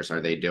the leaders.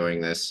 Are they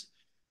doing this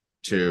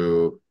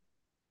to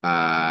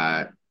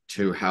uh,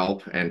 to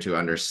help and to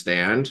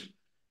understand,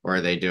 or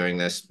are they doing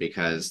this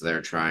because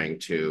they're trying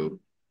to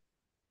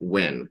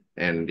win?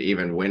 And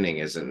even winning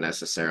isn't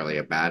necessarily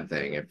a bad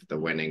thing if the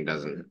winning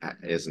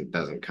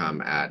doesn't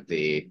come at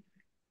the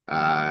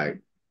uh,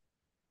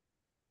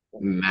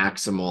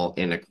 maximal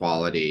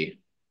inequality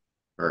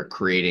or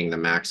creating the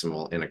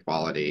maximal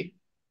inequality,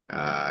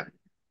 uh,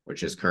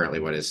 which is currently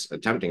what is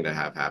attempting to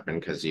have happen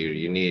because you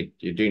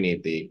do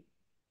need the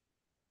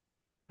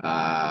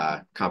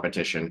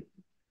competition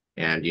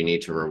and you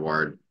need to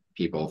reward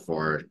people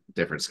for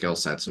different skill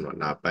sets and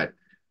whatnot. But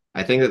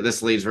I think that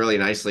this leads really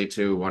nicely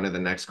to one of the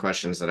next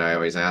questions that I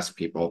always ask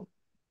people.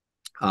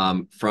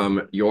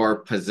 From your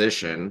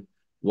position,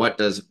 what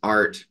does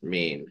art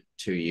mean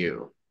to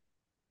you?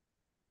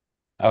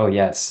 Oh,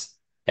 yes.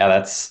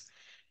 Yeah,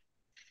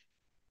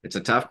 It's a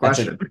tough that's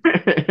question.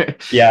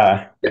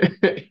 yeah.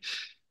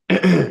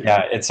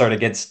 Yeah, it sort of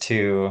gets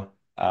to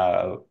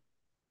a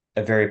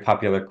very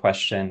popular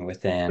question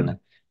within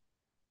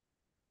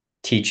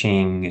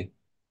teaching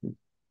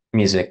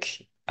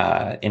music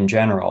in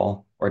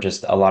general, or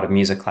just a lot of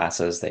music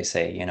classes. They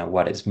say,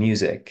 what is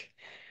music?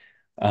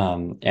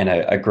 And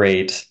a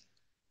great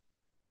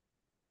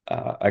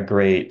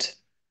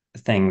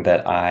thing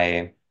that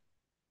I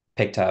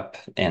picked up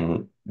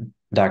and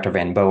Dr.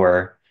 Van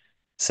Boer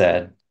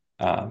said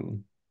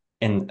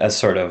in a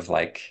sort of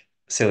like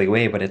silly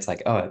way, but it's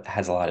like, oh, it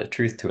has a lot of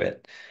truth to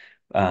it.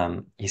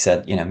 He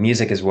said,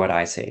 music is what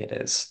I say it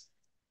is.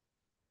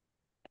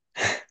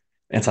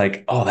 It's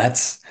like, oh,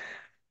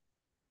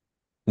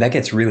 that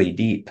gets really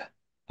deep.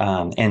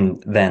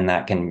 And then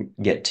that can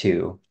get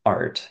to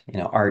art.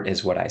 Art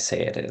is what I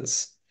say it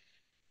is.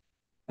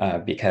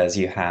 Because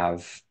you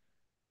have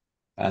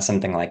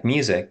something like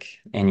music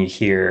and you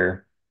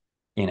hear,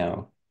 you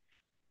know,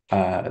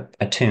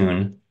 a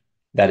tune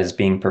that is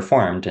being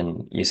performed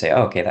and you say,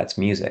 oh, okay, that's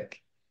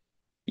music.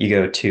 You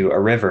go to a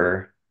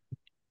river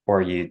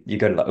or you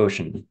go to the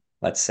ocean,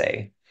 let's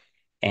say,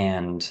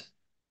 and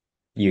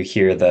you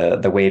hear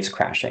the waves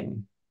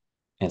crashing.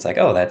 And it's like,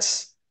 oh,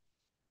 that's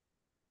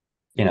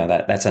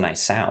a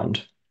nice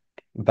sound,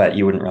 but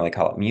you wouldn't really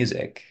call it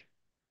music.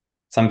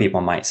 Some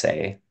people might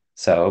say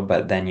so,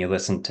 but then you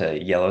listen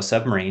to Yellow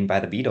Submarine by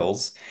the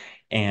Beatles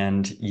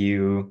and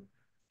you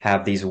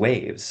have these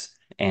waves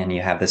and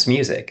you have this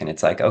music and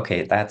it's like,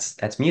 okay,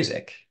 that's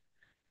music.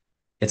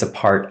 It's a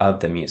part of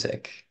the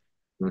music.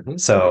 Mhm.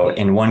 So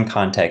in one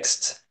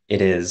context,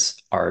 it is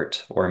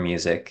art or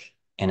music.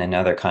 In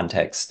another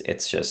context,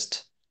 it's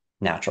just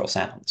natural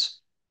sounds.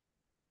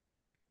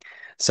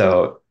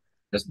 So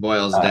This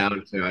boils uh,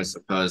 down to, I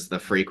suppose, the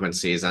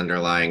frequencies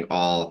underlying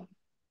all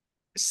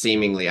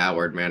seemingly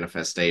outward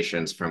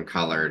manifestations from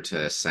color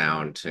to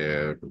sound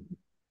to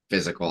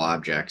physical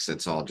objects.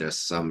 It's all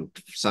just some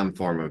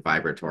form of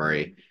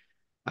vibratory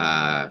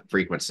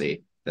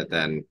frequency that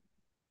then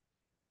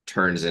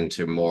turns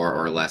into more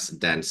or less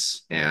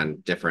dense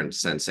and different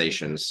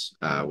sensations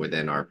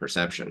within our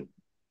perception.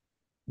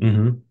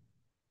 mhm.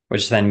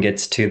 Which then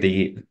gets to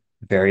the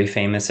very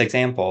famous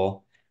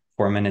example,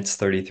 4 minutes,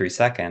 33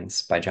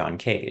 seconds by John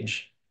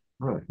Cage,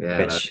 Oh, yeah,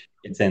 that, which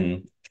it's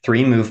in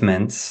three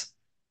movements,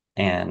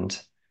 and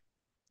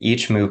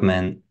each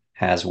movement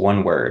has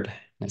one word.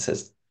 It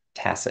says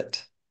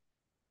tacit,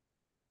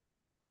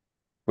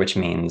 which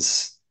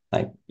means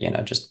like,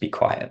 just be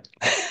quiet.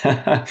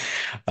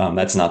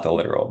 That's not the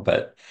literal,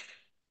 but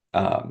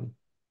um,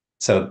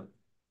 so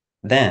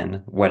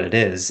then what it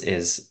is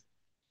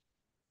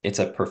it's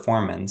a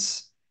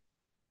performance.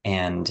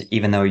 And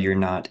even though you're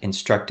not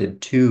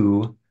instructed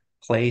to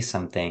play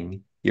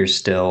something, you're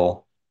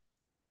still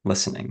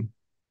listening.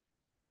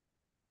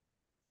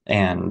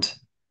 And,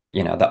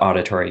 the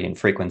auditory and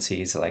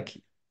frequencies,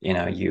 like,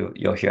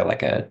 you'll hear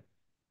like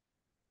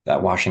that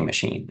washing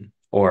machine,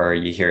 or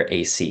you hear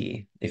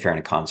AC if you're in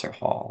a concert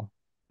hall,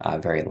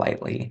 very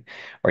lightly,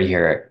 or you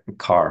hear a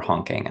car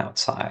honking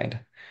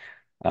outside.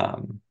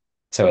 Um,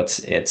 so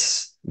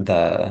it's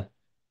the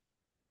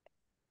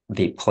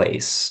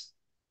place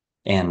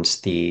and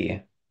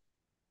the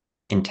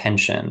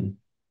intention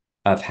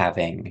of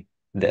having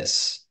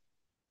this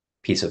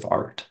piece of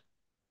art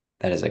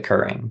that is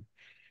occurring.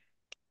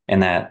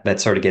 And that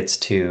sort of gets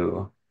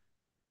to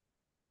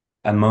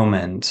a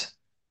moment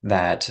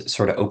that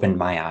sort of opened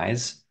my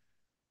eyes.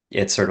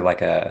 It's sort of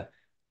like a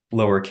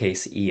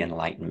lowercase e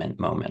enlightenment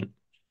moment.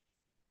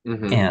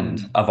 mm-hmm.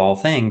 And of all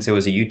things, it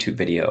was a YouTube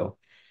video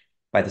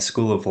by the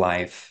School of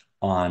Life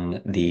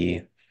on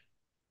the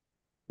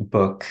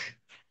book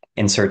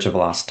In Search of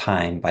Lost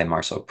Time by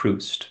Marcel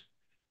Proust.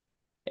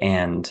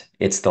 And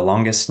it's the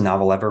longest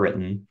novel ever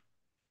written.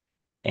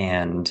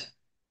 And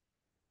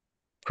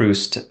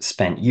Proust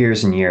spent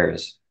years and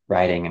years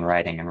writing and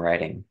writing and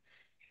writing.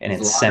 And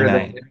It's it's longer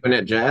than semi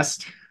Infinite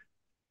Jest.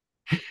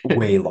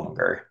 way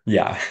longer.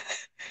 Yeah.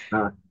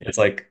 Uh, It's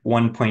like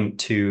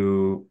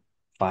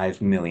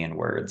 1.25 million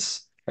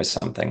words or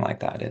something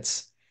like that.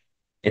 It's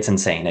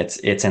insane.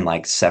 It's in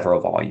like several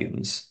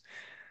volumes.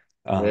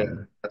 Yeah,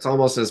 Um, that's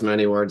almost as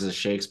many words as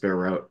Shakespeare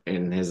wrote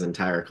in his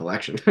entire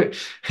collection.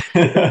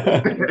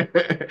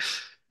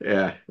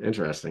 Yeah,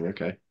 interesting.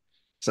 Okay.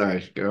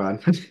 Sorry, go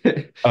on.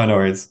 oh, no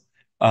worries.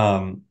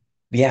 Um,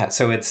 yeah,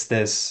 so it's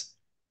this,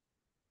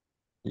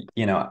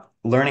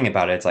 learning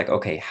about it, it's like,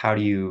 okay, how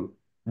do you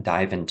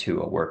dive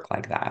into a work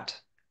like that?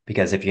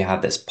 Because if you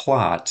have this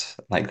plot,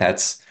 like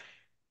that's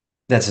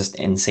just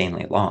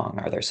insanely long.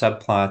 Are there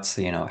subplots?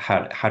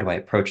 How do I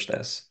approach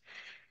this?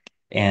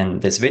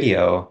 And this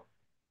video,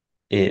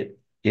 it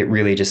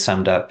really just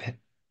summed up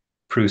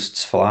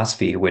Proust's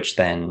philosophy, which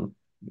then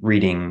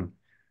reading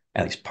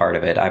at least part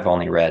of it, I've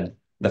only read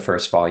the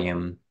first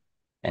volume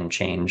and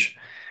change.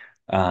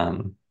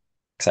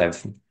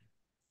 Because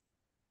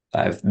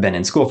I've been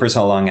in school for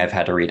so long, I've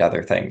had to read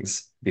other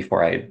things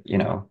before I,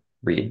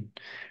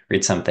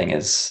 read something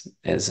as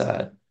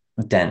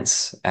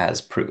dense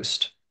as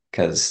Proust.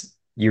 Because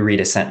you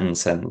read a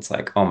sentence and it's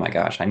like, oh my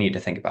gosh, I need to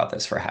think about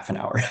this for half an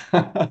hour.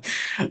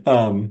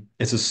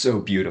 It's just so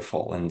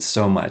beautiful and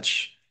so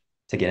much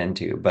to get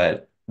into.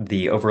 But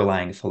the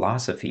overlying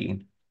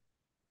philosophy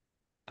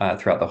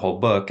throughout the whole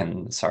book,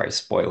 and sorry,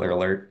 spoiler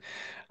alert,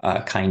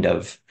 kind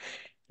of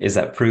is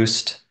that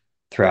Proust,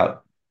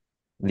 throughout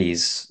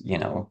these,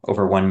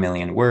 over 1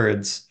 million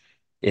words,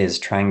 is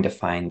trying to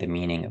find the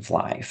meaning of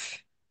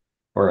life,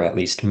 or at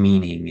least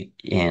meaning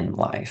in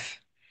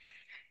life.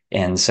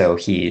 And so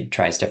he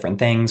tries different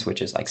things,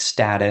 which is like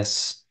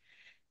status,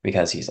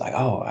 because he's like,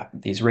 oh,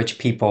 these rich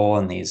people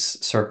in these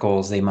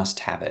circles, they must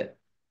have it.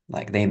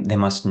 Like they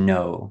must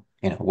know,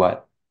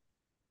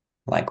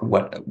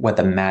 what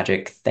the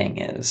magic thing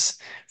is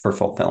for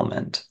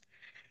fulfillment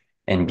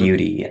and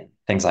beauty and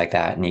things like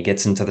that. And he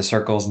gets into the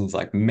circles and he's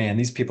like, man,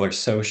 these people are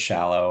so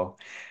shallow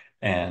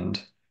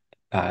and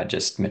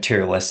just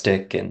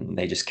materialistic and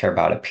they just care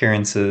about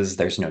appearances.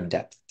 There's no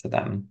depth to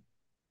them.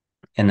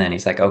 And then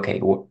he's like,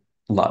 okay,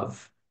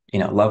 love,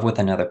 love with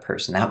another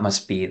person. That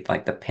must be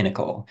like the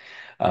pinnacle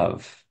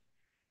of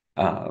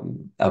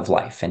of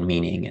life and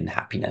meaning and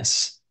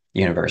happiness,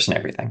 universe and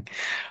everything.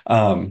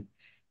 Um,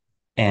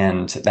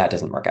 and that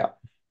doesn't work out.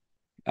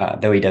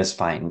 Though he does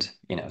find,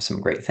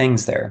 some great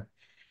things there.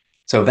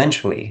 So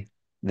eventually,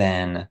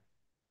 then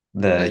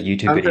the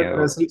YouTube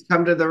Does video. he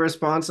come to the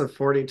response of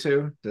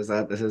 42? Does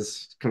that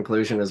his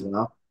conclusion as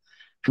well?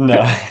 No,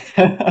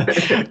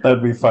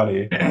 that'd be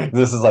funny.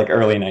 This is like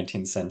early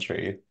 19th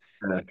century.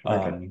 Okay.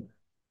 Um,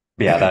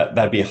 but yeah,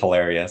 that'd be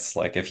hilarious.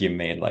 Like if you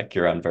made like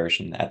your own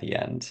version at the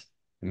end,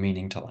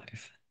 meaning to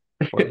life,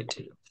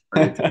 42.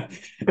 42.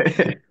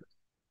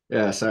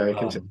 Yeah, sorry,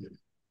 Um, continue.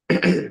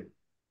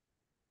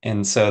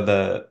 and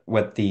so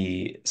what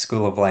the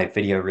School of Life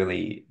video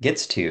really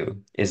gets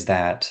to is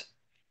that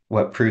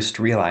what Proust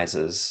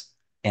realizes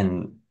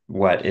and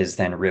what is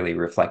then really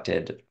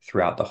reflected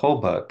throughout the whole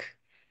book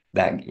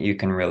that you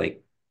can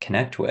really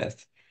connect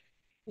with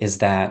is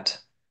that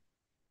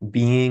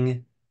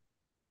being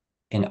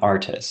an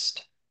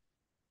artist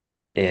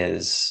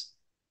is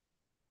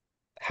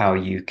how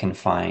you can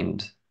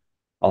find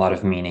a lot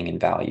of meaning and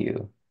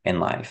value in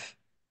life.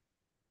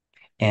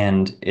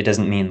 And it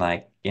doesn't mean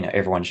like,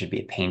 everyone should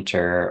be a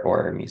painter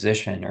or a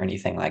musician or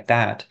anything like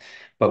that.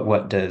 But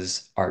what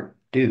does art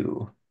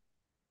do?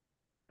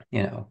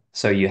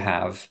 So you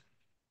have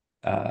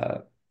uh,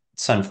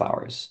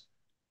 sunflowers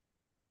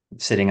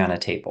sitting on a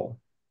table.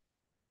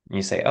 And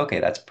you say, okay,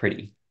 that's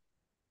pretty.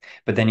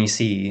 But then you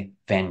see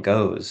Van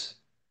Gogh's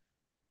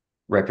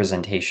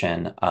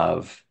representation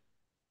of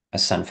a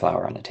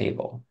sunflower on a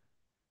table.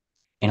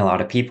 And a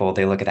lot of people,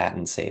 they look at that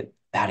and say,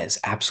 that is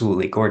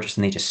absolutely gorgeous.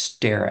 And they just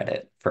stare at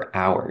it for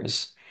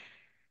hours.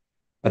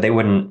 But they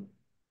wouldn't,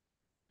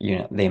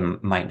 they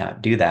might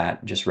not do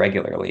that just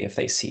regularly if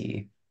they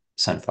see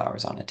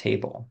sunflowers on a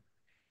table.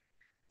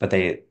 But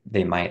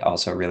they might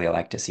also really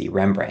like to see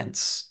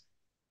Rembrandt's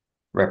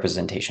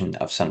representation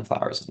of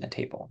sunflowers on a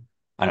table.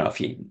 I don't know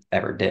if you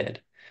ever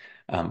did,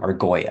 or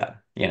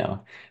Goya,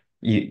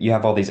 You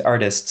have all these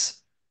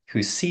artists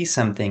who see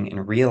something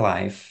in real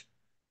life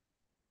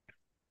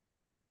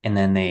and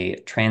then they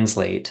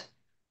translate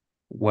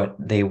what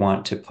they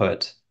want to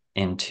put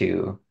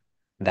into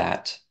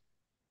that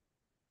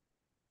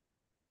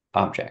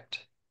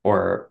object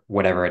or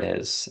whatever it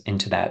is,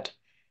 into that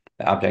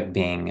object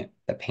being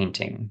a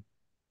painting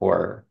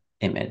or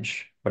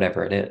image,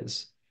 whatever it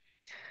is.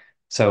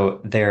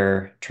 So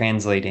they're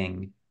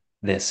translating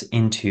this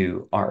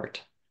into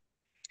art.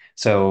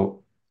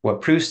 So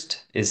what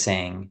Proust is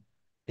saying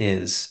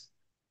is,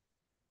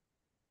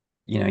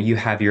 you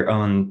have your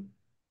own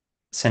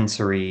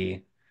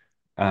sensory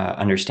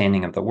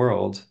understanding of the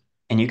world,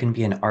 and you can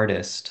be an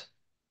artist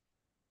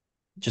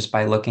just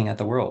by looking at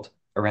the world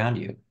around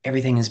you.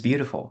 Everything is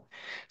beautiful.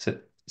 So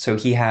so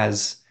he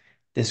has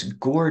this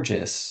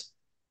gorgeous,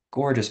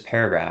 gorgeous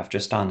paragraph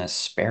just on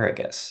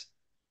asparagus.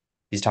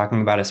 He's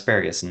talking about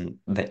asparagus and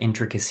the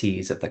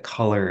intricacies of the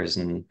colors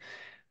and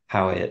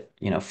how it,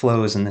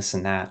 flows and this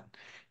and that.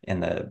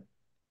 And the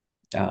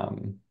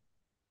um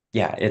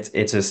yeah,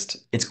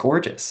 it's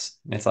gorgeous.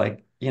 It's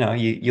like,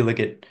 you look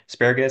at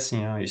asparagus,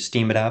 you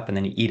steam it up and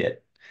then you eat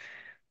it.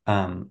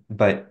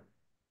 But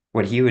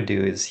what he would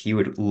do is he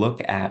would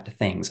look at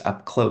things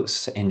up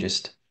close and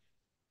just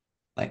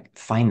like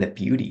find the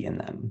beauty in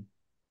them.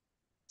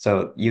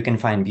 So you can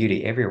find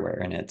beauty everywhere,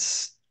 and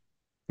it's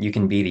you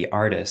can be the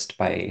artist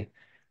by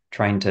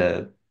trying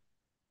to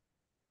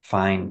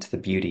find the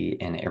beauty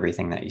in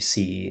everything that you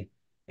see,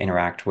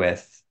 interact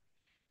with,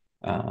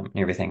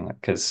 everything.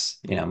 Because,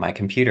 my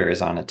computer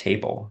is on a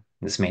table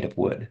that's made of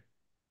wood.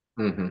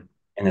 Hmm.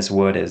 And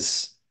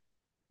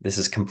this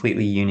is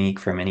completely unique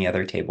from any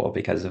other table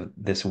because of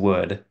this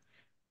wood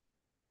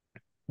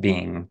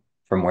being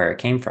from where it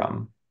came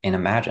from. And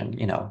imagine,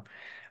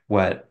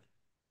 what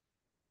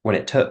what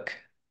it took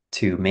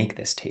to make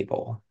this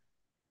table.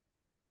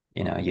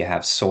 You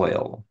have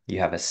soil, you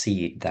have a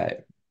seed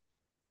that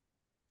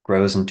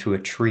grows into a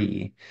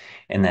tree,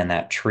 and then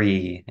that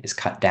tree is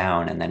cut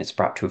down and then it's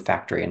brought to a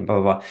factory and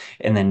blah blah blah.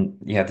 And then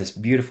you have this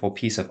beautiful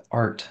piece of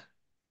art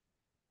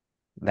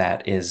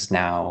that is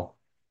now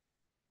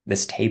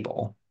this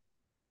table.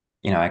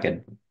 I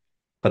could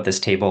put this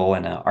table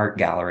in an art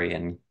gallery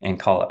and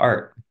call it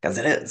art because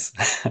it is.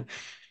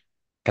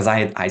 Because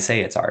I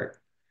say it's art,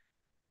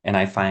 and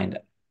I find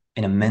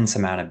an immense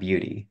amount of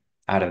beauty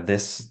out of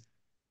this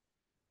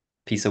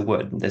piece of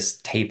wood, this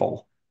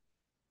table.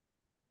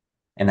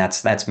 And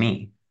that's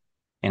me.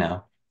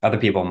 Other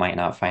people might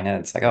not find it.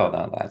 It's like, oh,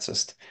 no, that's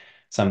just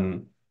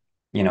some,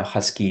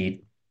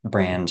 Husky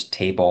brand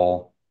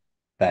table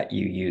that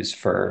you use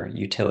for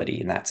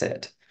utility, and that's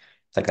it.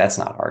 It's like, that's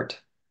not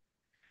art.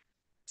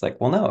 It's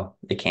like, well, no,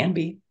 it can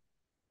be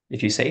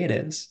if you say it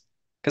is,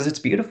 because it's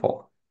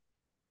beautiful.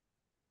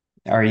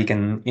 Or you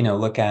can,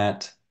 look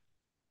at,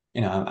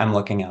 I'm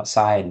looking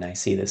outside and I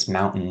see this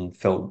mountain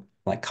filled,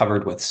 like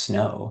covered with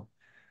snow.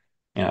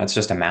 It's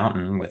just a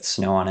mountain with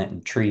snow on it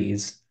and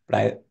trees.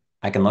 But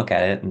I can look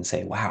at it and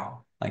say,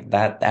 wow, like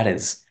that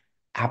is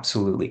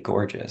absolutely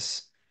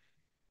gorgeous.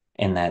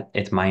 And that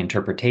it's my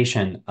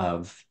interpretation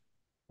of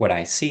what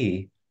I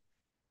see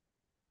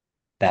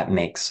that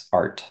makes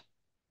art.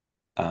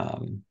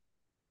 Um,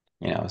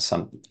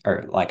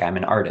 or like I'm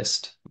an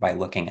artist by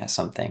looking at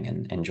something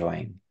and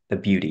enjoying the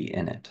beauty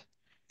in it.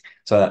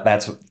 So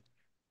that's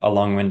a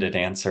long-winded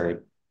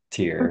answer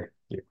to your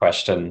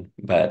question,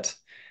 but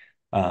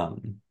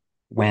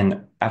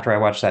when after I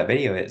watched that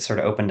video, it sort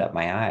of opened up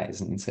my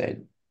eyes and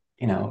said,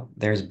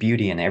 there's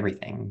beauty in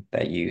everything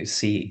that you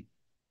see.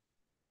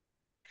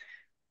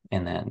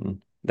 And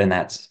then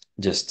that's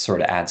just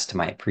sort of adds to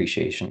my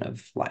appreciation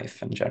of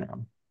life in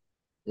general.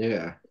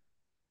 Yeah.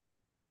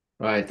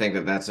 Well, I think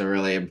that that's a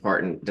really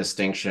important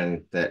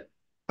distinction that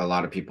a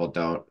lot of people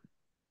don't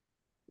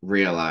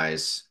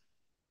realize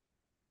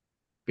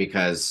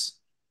because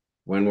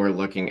when we're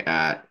looking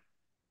at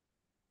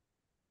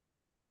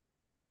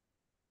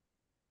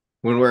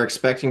when we're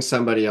expecting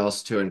somebody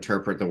else to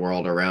interpret the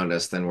world around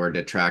us, then we're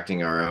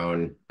detracting our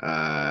own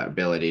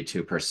ability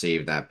to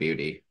perceive that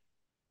beauty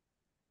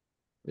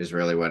is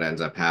really what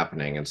ends up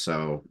happening. And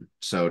so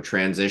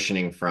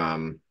transitioning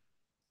from,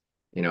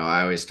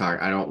 I always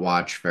talk, I don't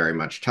watch very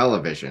much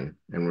television.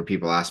 And when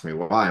people ask me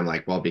why, I'm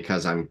like, well,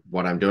 because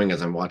what I'm doing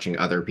is I'm watching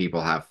other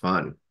people have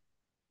fun.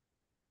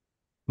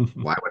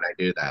 Why would I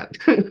do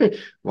that?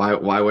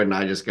 Why wouldn't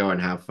I just go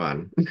and have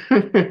fun?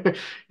 Why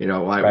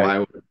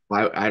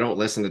Right. I don't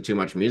listen to too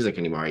much music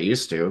anymore. I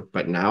used to,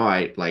 but now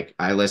I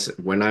listen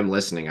when I'm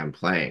listening, I'm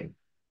playing.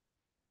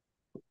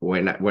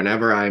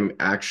 Whenever I'm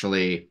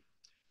actually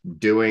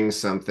doing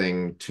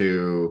something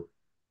to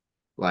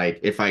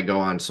like if I go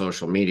on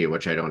social media,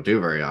 which I don't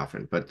do very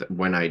often, but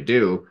when I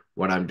do,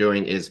 what I'm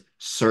doing is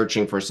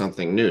searching for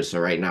something new. So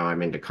right now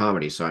I'm into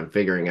comedy, so I'm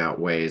figuring out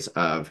ways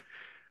of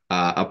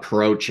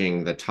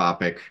approaching the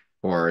topic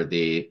or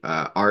the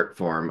art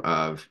form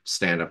of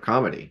stand-up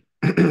comedy.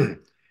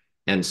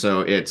 And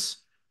so it's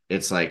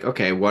like,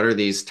 okay, what are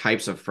these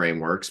types of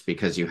frameworks?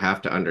 Because you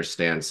have to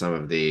understand some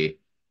of the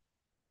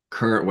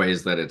current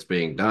ways that it's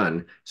being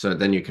done, so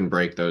then you can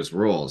break those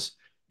rules.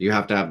 You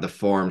have to have the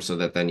form so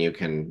that then you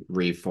can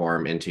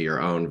reform into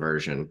your own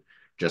version.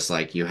 Just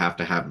like you have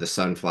to have the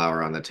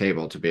sunflower on the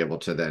table to be able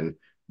to then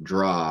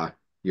draw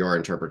your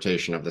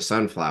interpretation of the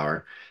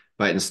sunflower.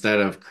 But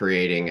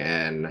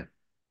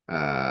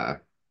uh,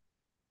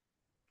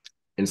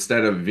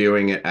 instead of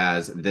viewing it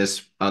as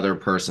this other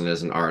person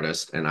is an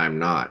artist and I'm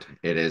not,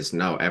 it is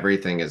no,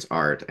 everything is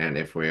art. And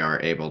if we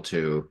are able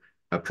to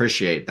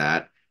appreciate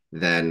that,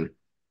 then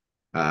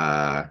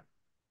uh,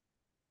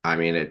 I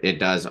mean, it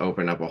does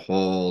open up a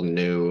whole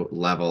new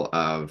level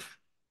of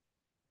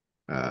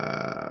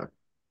uh,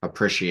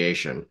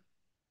 appreciation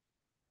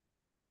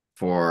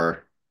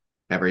for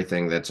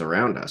everything that's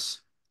around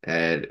us.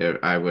 And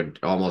I would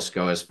almost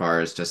go as far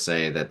as to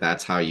say that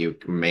that's how you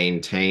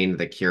maintain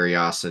the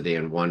curiosity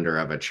and wonder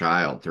of a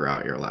child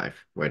throughout your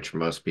life, which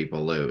most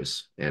people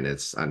lose, and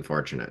it's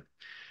unfortunate.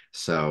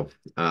 So,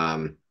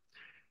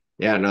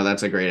 yeah, no,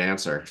 that's a great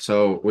answer.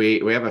 So we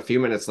have a few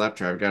minutes left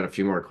here. I've got a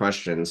few more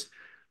questions. Mhm.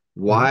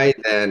 Why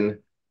then?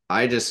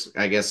 I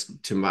guess,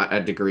 to my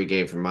a degree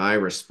gave my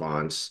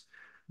response,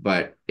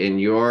 but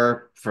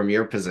from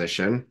your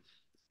position,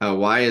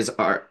 why is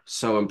art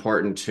so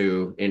important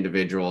to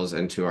individuals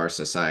and to our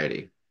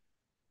society?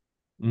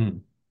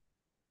 Mm.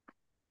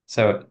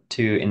 So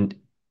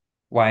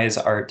why is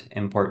art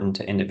important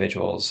to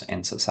individuals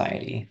and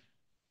society?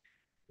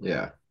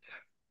 Yeah.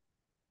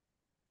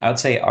 I would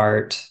say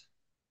art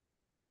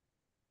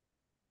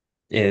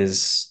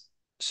is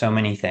so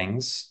many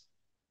things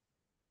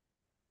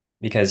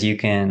because you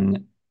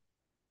can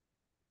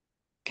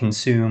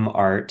consume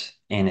art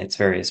in its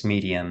various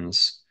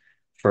mediums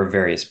for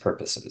various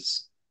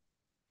purposes.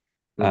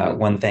 Hmm.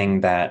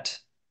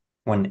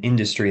 One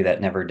industry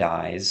that never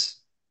dies,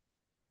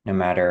 no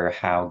matter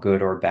how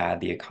good or bad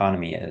the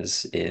economy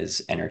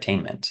is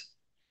entertainment.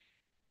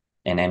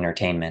 And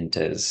entertainment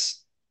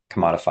is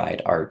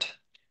commodified art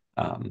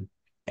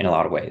in a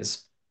lot of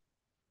ways.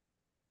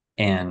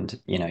 And,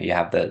 you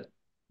have the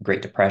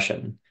Great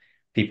Depression.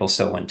 People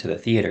still went to the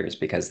theaters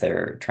because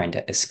they're trying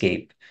to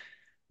escape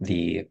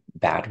the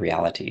bad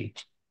reality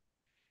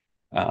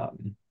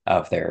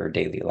of their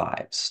daily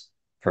lives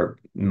for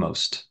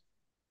most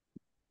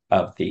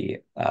of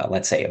the,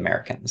 let's say,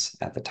 Americans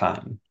at the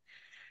time.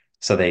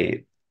 So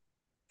they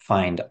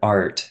find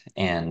art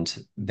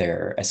and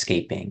they're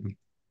escaping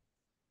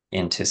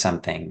into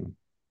something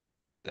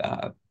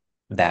uh,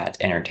 that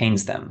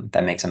entertains them,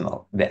 that makes them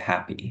a bit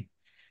happy.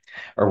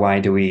 Or why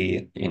do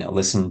we,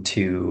 listen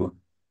to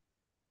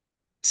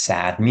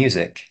sad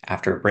music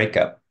after a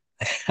breakup?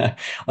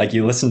 Like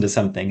you listen to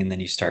something and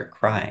then you start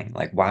crying.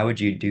 Like, why would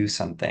you do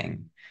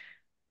something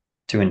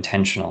to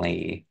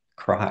intentionally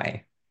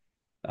cry?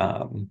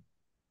 Um,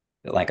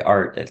 like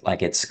art,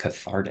 like it's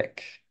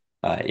cathartic.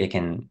 It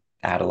can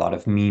add a lot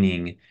of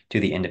meaning to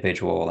the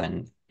individual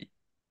and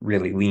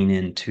really lean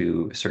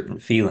into certain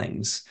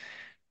feelings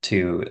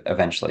to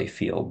eventually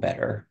feel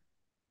better.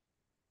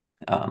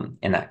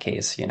 In that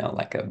case,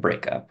 like a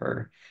breakup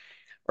or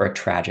a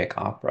tragic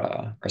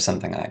opera or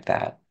something like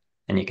that.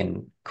 And you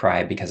can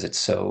cry because it's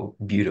so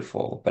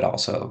beautiful, but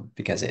also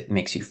because it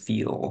makes you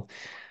feel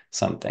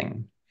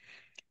something.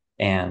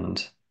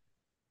 And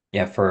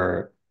yeah,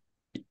 for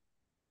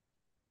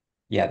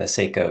the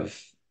sake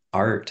of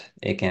art,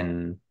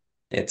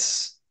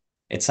 it's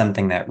it's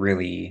something that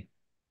really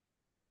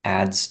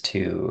adds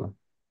to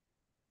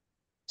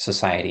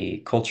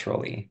society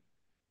culturally.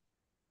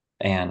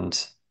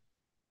 And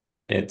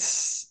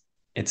it's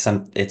it's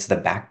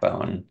the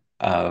backbone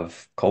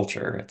of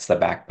culture. It's the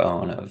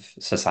backbone of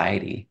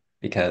society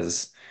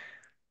because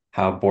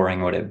how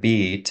boring would it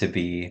be to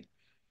be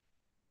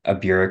a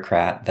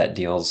bureaucrat that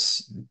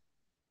deals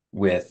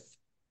with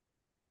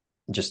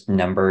just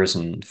numbers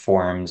and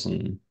forms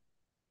and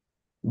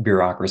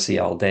bureaucracy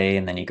all day,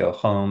 and then you go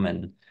home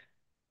and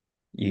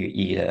you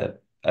eat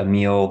a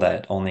meal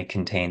that only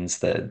contains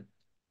the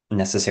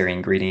necessary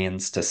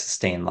ingredients to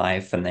sustain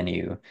life, and then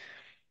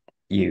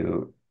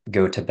you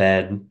go to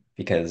bed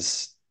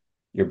because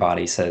your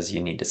body says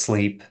you need to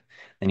sleep.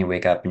 Then you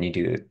wake up and you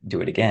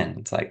do it again.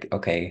 It's like,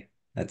 okay,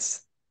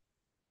 that's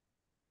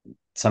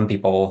some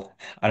people,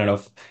 I don't know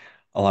if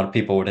a lot of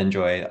people would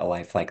enjoy a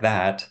life like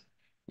that,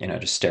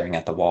 just staring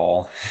at the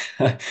wall.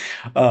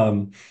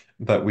 Um,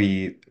 but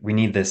we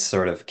need this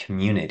sort of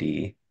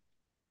community,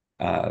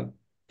 uh,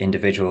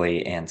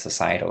 individually and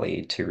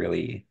societally to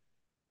really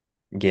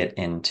get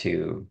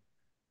into,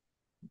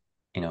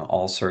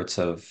 all sorts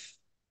of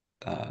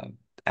uh,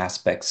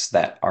 aspects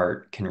that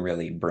art can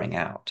really bring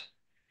out,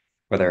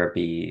 whether it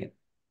be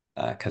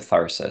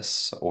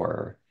catharsis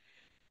or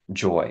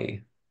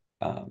joy,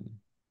 um,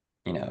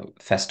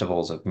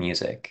 festivals of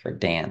music or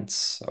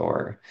dance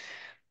or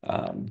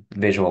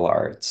visual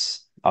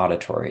arts,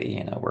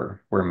 auditory.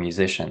 We're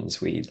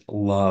musicians. We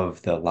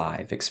love the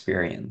live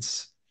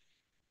experience.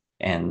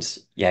 And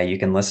yeah, you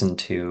can listen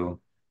to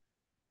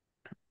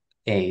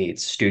a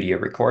studio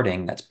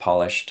recording that's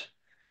polished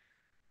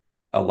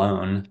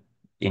alone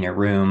in your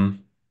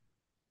room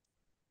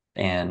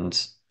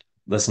and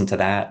listen to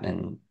that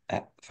and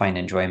find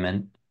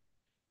enjoyment.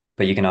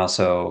 But you can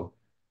also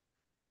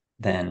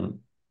then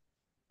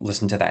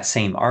listen to that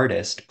same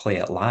artist play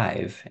it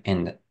live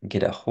and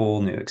get a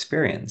whole new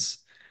experience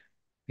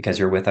because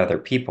you're with other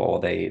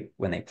people.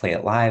 When they play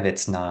it live,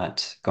 it's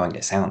not going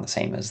to sound the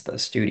same as the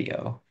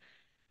studio.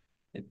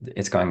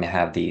 It's going to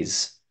have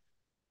these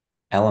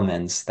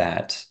elements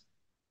that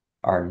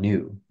are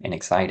new and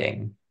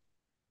exciting.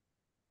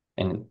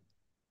 And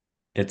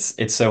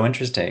it's so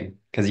interesting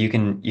because you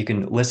can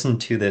listen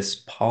to this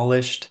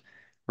polished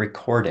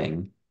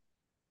recording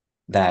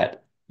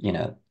that,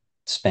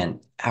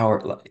 spent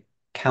like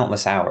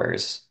countless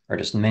hours or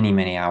just many,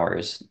 many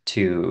hours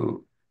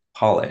to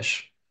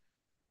polish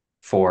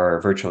for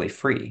virtually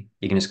free.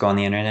 You can just go on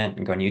the internet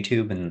and go on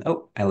YouTube and,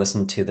 oh, I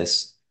listened to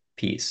this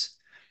piece.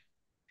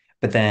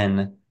 But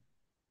then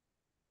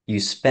you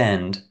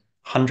spend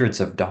hundreds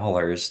of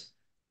dollars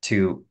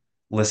to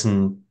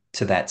listen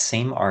to that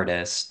same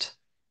artist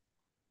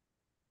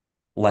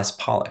less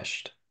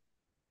polished.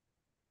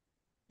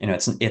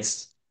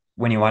 It's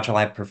when you watch a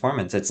live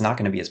performance, it's not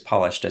going to be as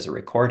polished as a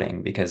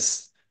recording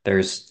because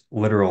there's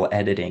literal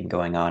editing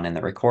going on in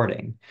the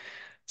recording.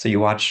 So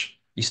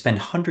you spend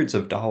hundreds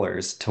of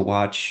dollars to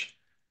watch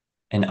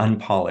an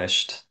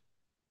unpolished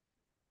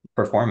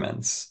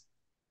performance.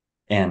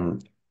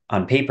 And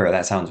on paper,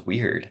 that sounds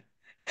weird.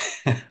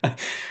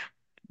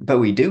 But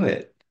we do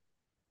it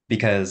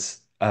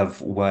because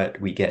of what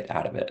we get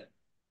out of it.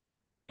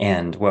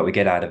 And what we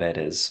get out of it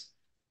is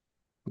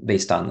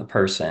based on the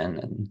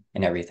person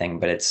and everything,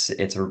 but it's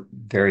a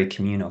very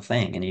communal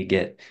thing, and you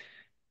get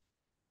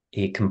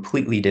a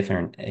completely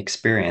different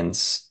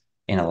experience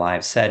in a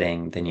live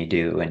setting than you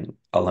do in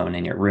alone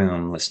in your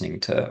room listening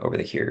to over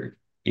the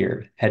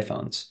ear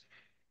headphones.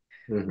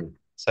 Mhm.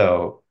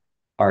 So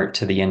art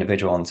to the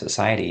individual and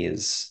society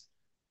is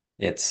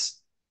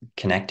it's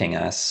connecting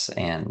us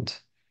and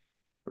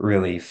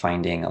really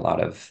finding a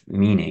lot of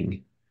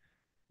meaning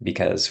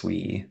because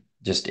we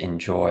just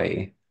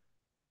enjoy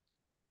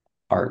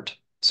art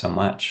so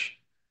much.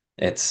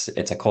 It's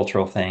a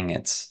cultural thing.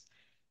 It's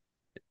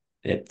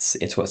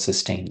what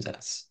sustains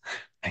us,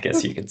 I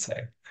guess you could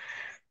say.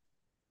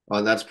 Well,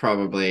 and that's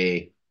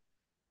probably,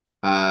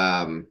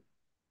 um,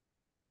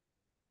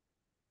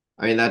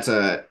 I mean,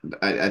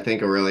 I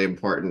think a really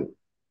important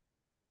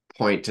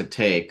point to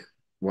take.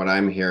 What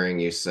I'm hearing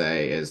you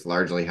say is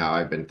largely how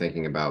I've been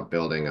thinking about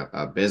building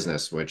a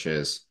business, which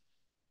is,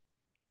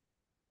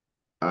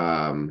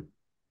 um,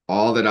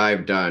 all that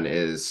I've done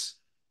is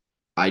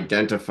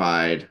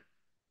identified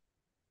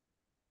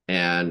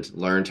and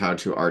learned how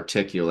to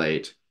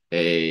articulate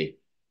a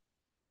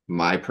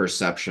my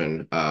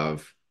perception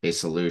of a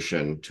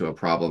solution to a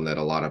problem that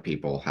a lot of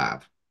people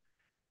have.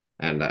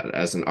 And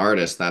as an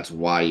artist, that's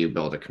why you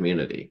build a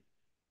community.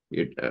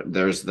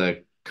 There's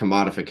the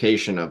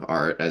commodification of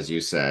art, as you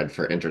said,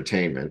 for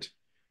entertainment,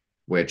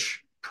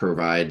 which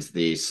provides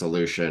the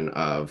solution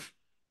of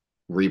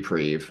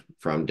reprieve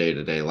from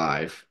day-to-day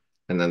life.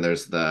 And then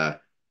there's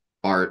the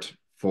art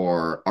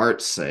for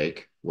art's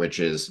sake, which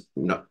is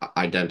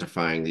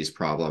identifying these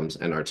problems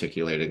and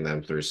articulating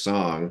them through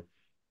song,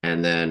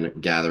 and then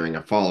gathering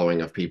a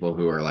following of people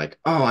who are like,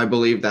 oh, I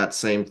believe that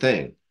same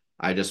thing.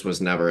 I just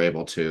was never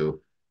able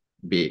to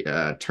be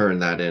turn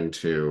that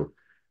into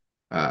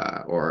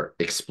or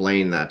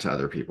explain that to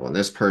other people. And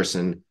this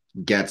person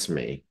gets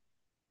me.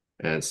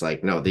 And it's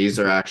like, no, these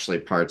are actually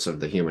parts of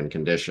the human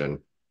condition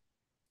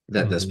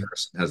that this Mhm.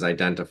 person has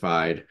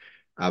identified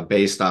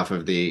based off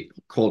of the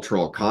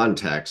cultural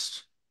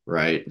context,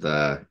 right?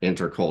 The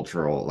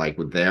intercultural, like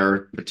with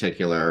their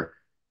particular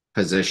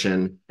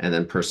position and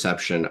then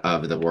perception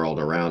of the world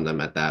around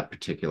them at that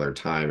particular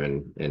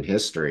time in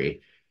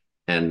history.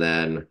 And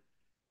then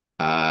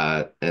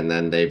they're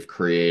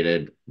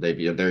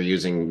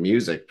using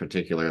music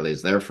particularly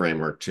as their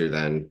framework to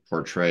then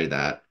portray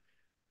that,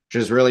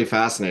 which is really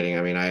fascinating.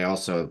 I mean, I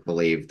also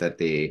believe that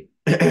the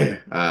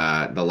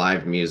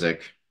live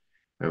music,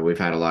 and we've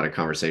had a lot of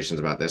conversations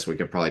about this. We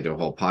could probably do a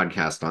whole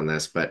podcast on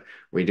this, but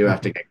we do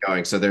have to Mhm. get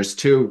going. So there's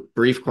two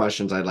brief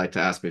questions I'd like to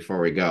ask before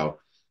we go,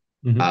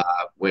 uh,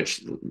 Mhm.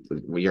 which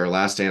your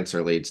last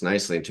answer leads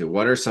nicely into.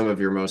 What are some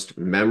of your most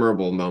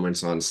memorable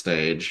moments on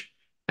stage?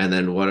 And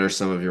then what are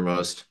some of your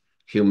most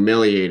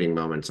humiliating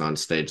moments on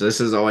stage?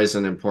 This is always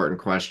an important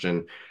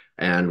question,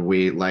 and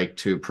we like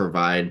to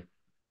provide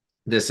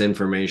this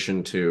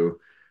information to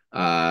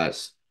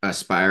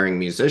aspiring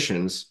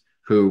musicians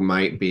who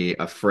might be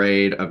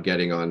afraid of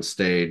getting on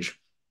stage,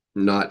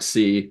 not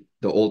see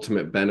the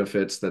ultimate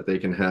benefits that they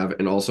can have,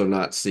 and also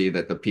not see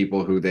that the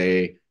people who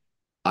they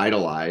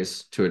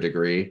idolize to a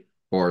degree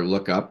or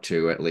look up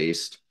to at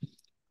least,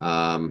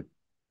 um,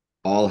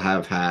 all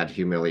have had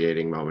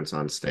humiliating moments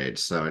on stage.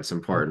 So it's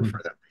important for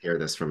Mhm. them to hear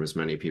this from as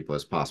many people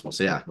as possible.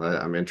 So yeah,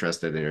 I'm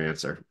interested in your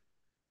answer.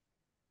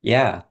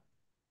 Yeah.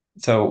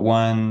 So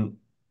one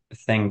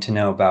thing to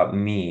know about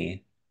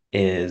me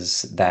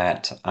is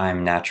that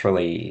I'm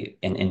naturally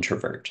an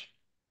introvert.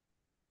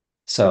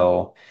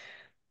 So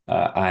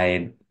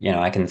I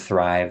can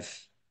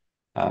thrive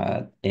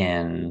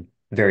in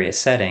various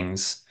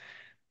settings.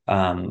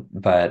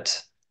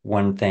 But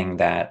one thing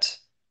that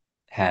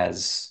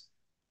has,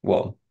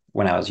 well,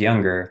 when I was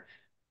younger,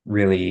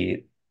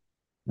 really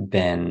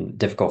been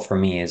difficult for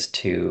me is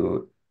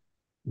to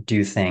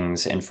do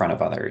things in front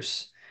of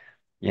others.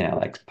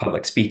 Like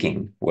public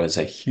speaking was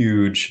a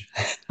huge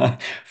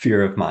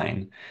fear of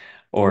mine,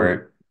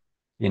 or,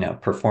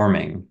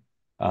 performing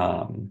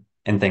and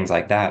things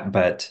like that.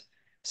 But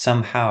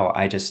somehow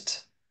I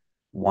just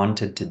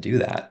wanted to do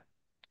that,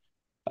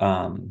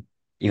 um,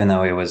 even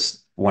though it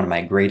was one of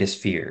my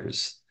greatest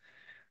fears.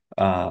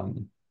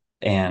 Um,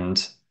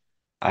 and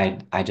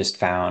I just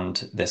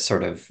found this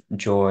sort of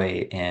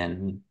joy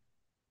in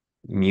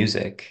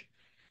music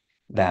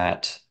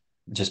that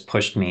just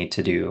pushed me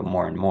to do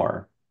more and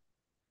more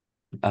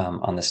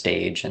on the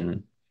stage,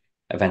 and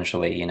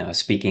eventually,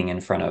 speaking in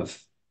front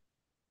of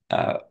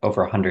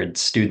over 100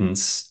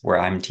 students where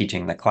I'm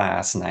teaching the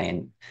class,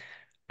 and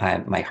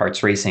my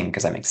heart's racing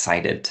because I'm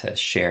excited to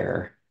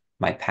share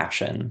my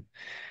passion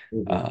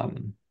Mhm.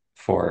 um,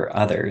 for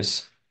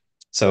others.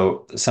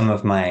 So some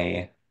of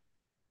my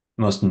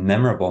most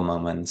memorable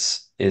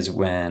moments is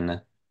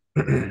when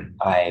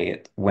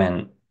I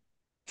went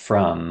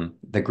from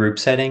the group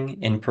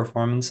setting in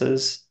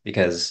performances,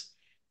 because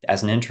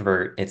as an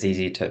introvert, it's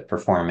easy to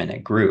perform in a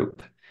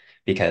group,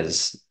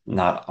 because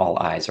not all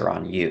eyes are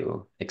on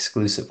you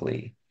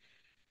exclusively.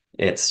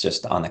 It's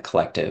just on the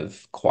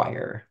collective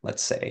choir,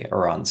 let's say,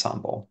 or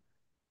ensemble.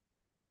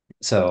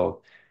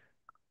 So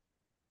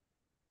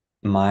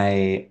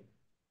my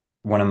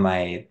one of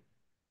my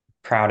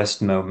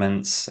proudest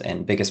moments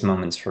and biggest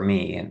moments for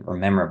me, and or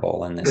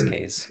memorable in this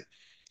case,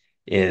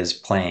 is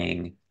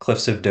playing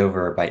Cliffs of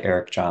Dover by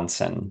Eric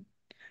Johnson.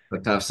 A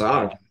tough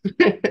Uh, song.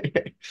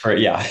 for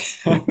yeah,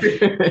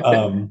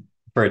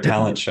 for a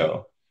talent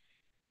show.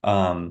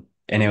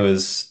 And it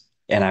was,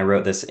 and I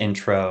wrote this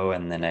intro,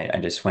 and then I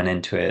just went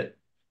into it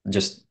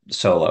just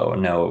solo,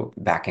 no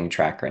backing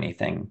track or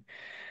anything.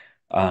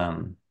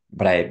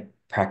 But I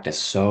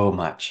practiced so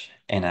much,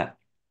 and I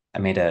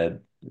made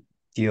a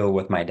deal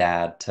with my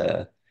dad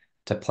to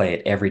play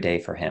it every day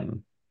for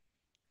him.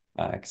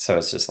 So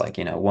it's just like,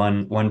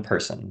 one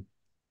person,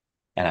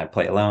 and I'd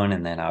play alone,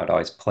 and then I would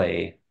always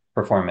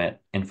perform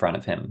it in front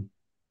of him.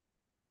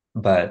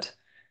 But,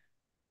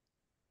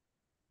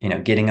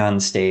 getting on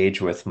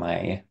stage with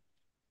my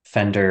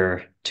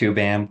Fender tube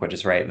amp, which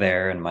is right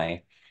there, and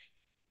my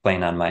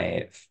playing on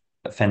my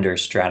Fender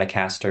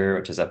Stratocaster,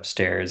 which is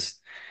upstairs,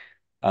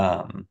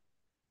 um,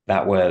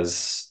 that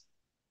was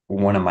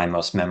one of my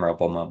most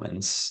memorable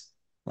moments,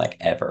 like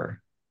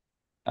ever,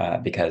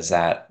 because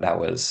that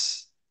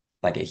was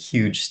like a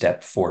huge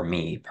step for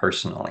me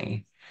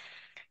personally.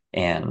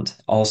 And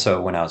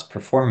also when I was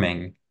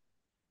performing,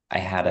 I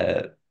had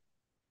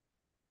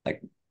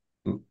like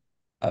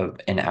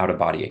an out of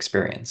body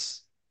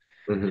experience,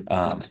 Mhm.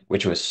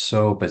 which was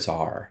so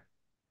bizarre,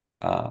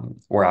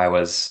 where I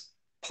was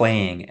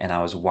playing and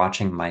I was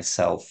watching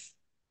myself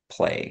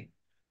play.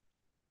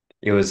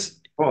 It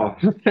was, Cool.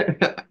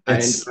 I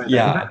it's enjoy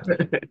yeah, that.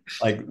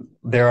 like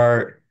there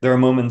are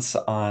moments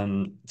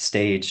on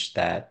stage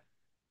that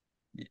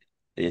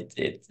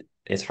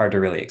it's hard to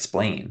really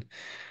explain.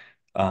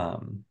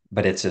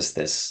 But it's just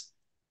this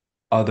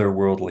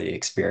otherworldly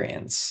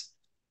experience.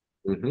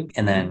 Hmm.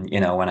 And then,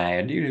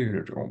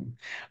 when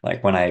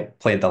like when I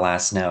played the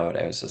last note,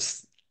 I was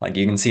just like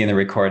you can see in the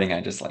recording,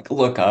 I just like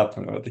look up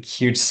and with a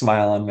huge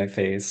smile on my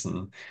face.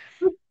 And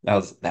that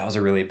was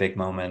a really big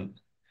moment.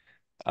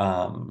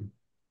 Um,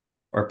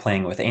 or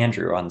playing with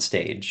Andrew on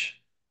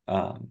stage.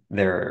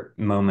 There are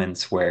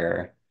moments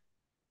where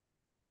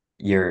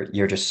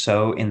you're just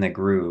so in the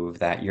groove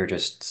that you're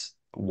just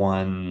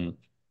one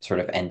sort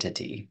of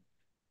entity.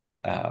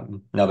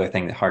 Another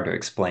thing that hard to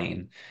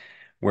explain,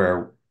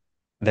 where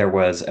there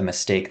was a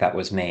mistake that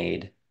was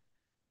made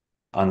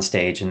on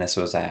stage, and this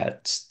was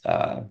at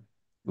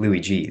Louis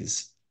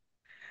G's.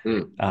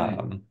 Mm.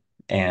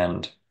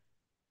 And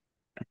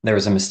there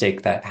was a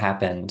mistake that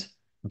happened,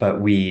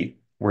 but we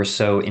were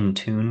so in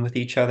tune with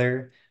each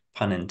other,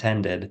 pun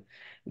intended,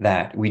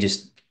 that we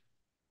just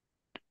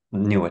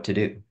knew what to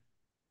do.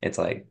 It's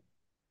like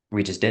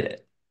we just did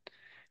it.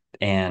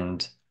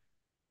 And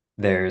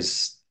there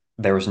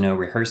was no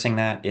rehearsing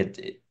that.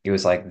 It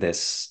was like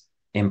this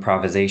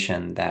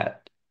improvisation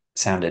that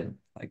sounded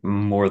like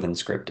more than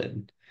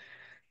scripted,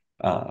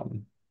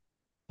 um,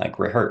 like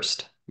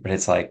rehearsed. But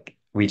it's like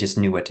we just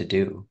knew what to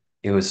do.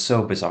 It was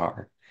so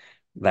bizarre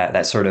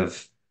that sort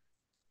of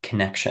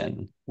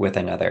connection with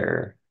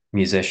another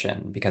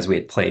musician because we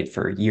had played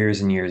for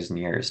years and years and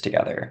years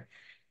together.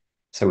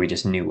 So we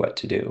just knew what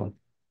to do.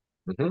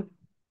 Hmm.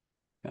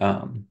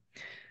 Um,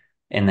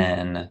 and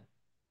then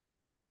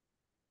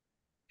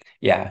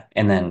Yeah,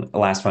 and then the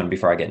last one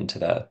before I get into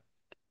the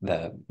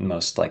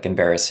most like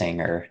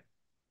embarrassing, or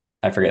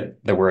I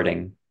forget the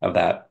wording of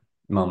that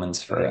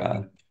moments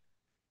for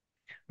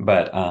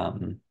but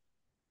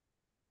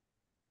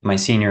my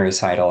senior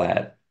recital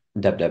at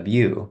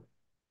WW,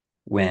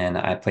 when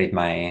I played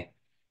my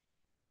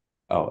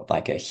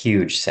like a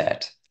huge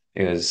set.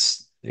 It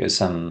was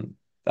some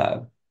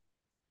uh,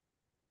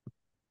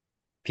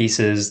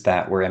 pieces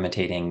that were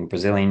imitating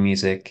Brazilian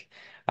music.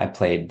 I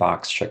played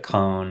Bach's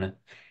Chaconne.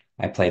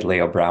 I played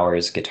Leo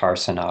Brouwer's Guitar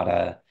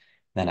Sonata.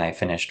 Then I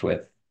finished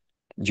with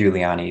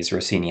Giuliani's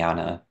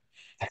Rossiniana,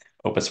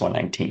 Opus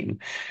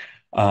 119.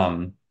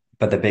 Um,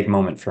 but the big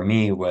moment for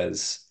me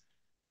was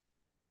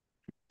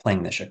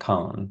playing the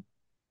Chaconne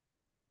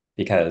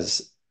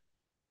because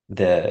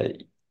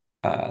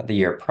the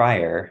year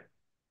prior,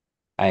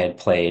 I had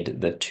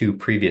played the two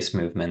previous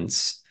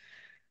movements,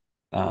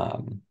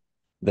 um,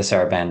 the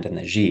sarabande and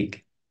the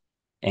gigue,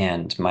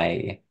 and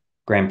my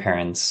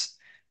grandparents,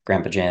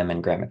 Grandpa Jim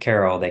and Grandma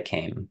Carol, they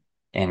came,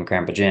 and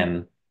Grandpa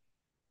Jim,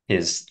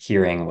 his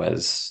hearing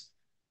was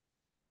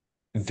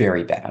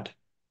very bad.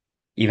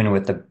 Even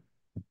with the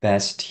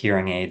best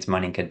hearing aids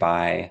money could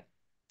buy,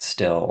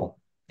 still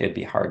it'd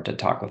be hard to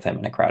talk with him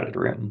in a crowded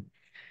room.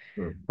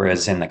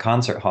 Whereas in the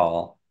concert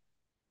hall,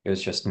 it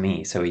was just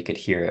me, so he could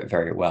hear it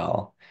very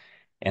well.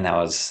 And that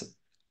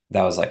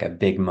was like a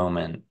big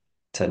moment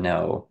to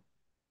know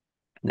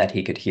that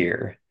he could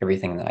hear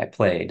everything that I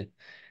played.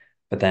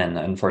 But then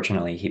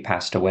unfortunately he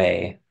passed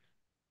away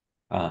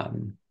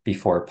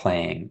before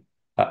playing.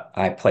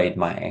 I played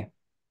my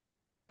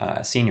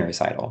senior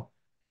recital.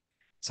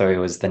 So it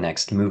was the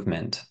next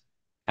movement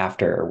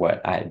after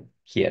what I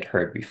he had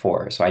heard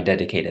before. So I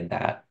dedicated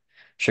that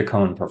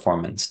Chaconne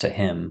performance to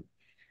him.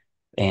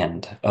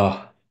 And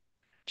oh,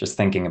 just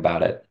thinking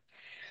about it,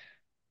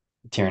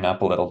 tearing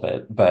up a little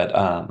bit. But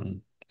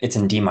it's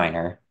in D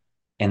minor,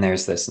 and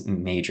there's this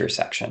major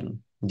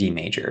section, D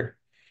major,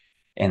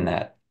 and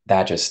that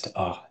just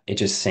it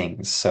just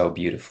sings so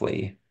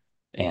beautifully.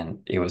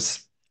 And it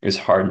was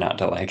hard not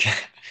to like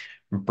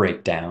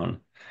break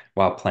down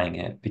while playing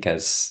it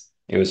because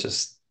it was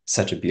just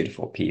such a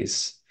beautiful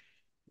piece,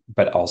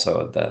 but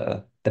also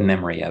the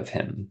memory of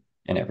him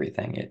and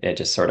everything. It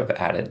just sort of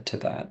added to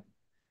that,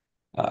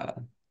 uh,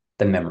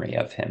 the memory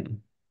of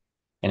him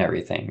and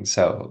everything.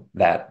 So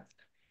that,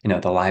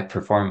 the live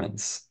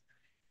performance,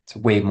 it's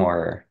way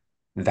more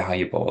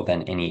valuable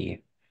than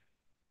any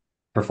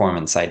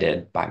performance I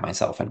did by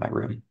myself in my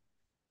room.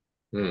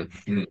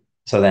 Mm.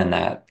 So then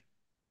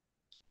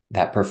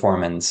that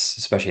performance,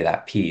 especially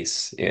that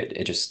piece,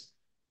 it just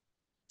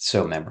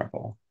so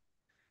memorable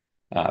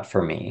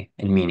for me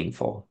and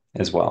meaningful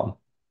as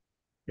well.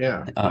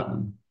 Yeah.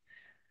 Um,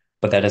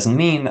 but that doesn't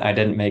mean I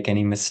didn't make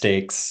any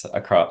mistakes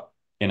across,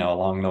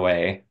 along the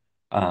way.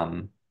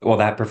 Well,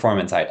 that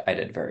performance I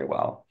did very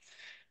well,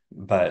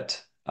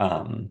 but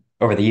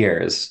over the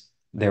years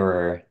there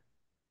were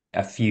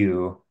a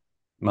few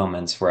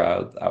moments where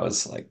I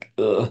was like,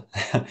 ugh,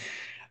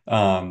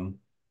 um,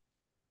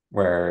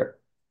 where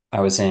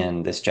I was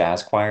in this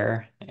jazz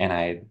choir and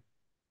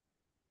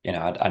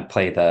I'd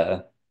play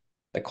the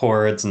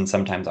chords and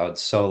sometimes I would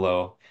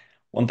solo.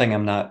 One thing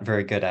I'm not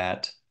very good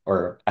at,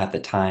 or at the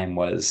time,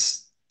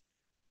 was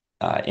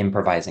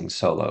improvising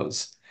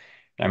solos.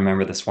 I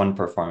remember this one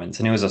performance,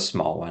 and it was a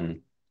small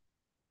one,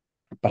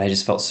 but I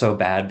just felt so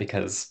bad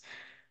because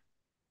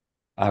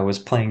I was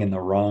playing in the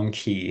wrong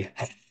key.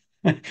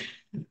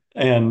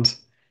 And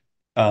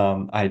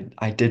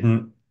I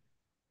didn't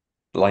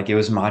like it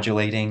was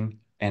modulating,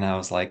 and I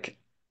was like,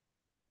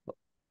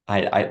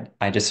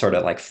 I just sort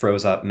of like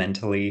froze up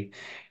mentally,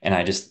 and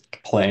I just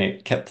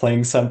kept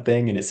playing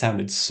something, and it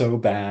sounded so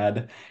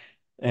bad.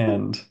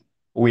 And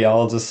we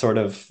all just sort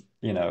of,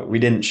 we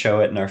didn't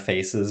show it in our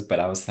faces, but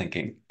I was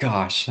thinking,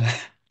 gosh,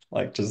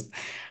 like just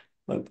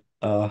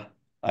uh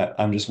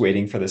I'm just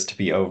waiting for this to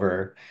be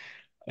over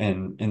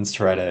and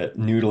try to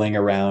noodling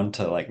around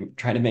to like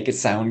try to make it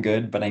sound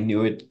good, but I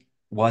knew it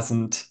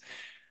wasn't.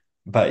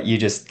 But you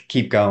just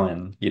keep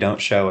going. You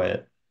don't show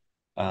it.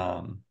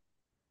 Um,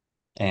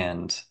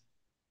 and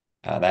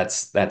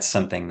that's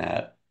something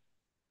that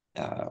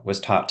was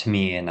taught to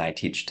me and I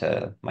teach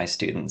to my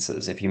students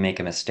is if you make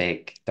a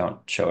mistake,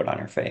 don't show it on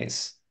your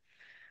face.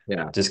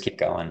 Yeah. Just keep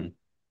going.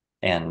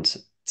 And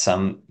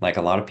like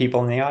a lot of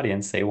people in the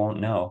audience, they won't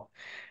know.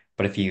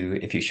 But if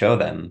you show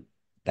them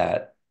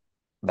that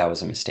that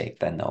was a mistake,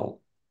 then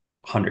they'll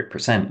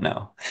 100%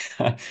 know.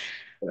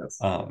 Yes.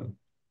 Um,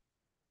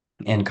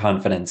 and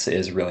confidence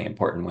is really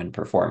important when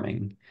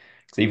performing.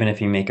 Because even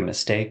if you make a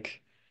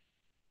mistake,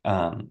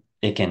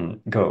 it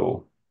can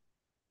go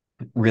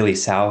really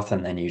south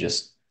and then you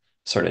just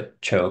sort of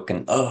choke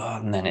and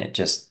then it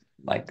just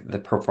like the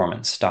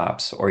performance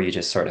stops, or you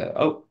just sort of,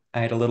 oh,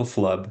 I had a little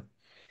flub.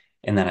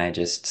 And then I'm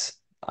just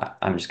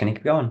going to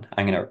keep going.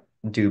 I'm going to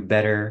do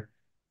better,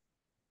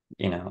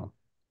 you know,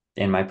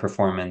 in my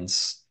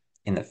performance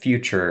in the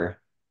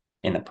future,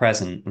 in the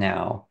present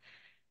now,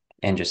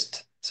 and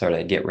just sort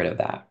of get rid of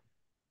that.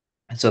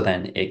 So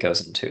then it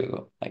goes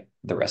into like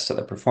the rest of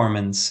the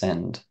performance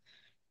and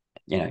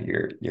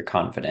you're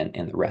confident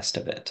in the rest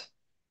of it.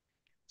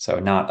 So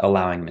not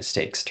allowing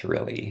mistakes to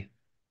really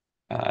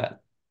uh,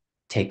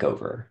 take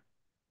over.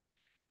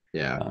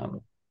 Yeah.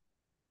 Um,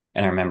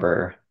 and I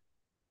remember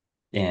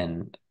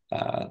in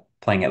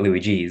playing at Louis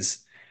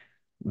G's,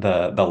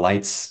 the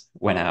lights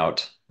went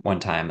out one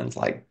time and it's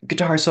like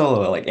guitar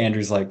solo. Like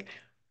Andrew's like,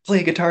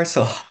 play guitar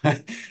solo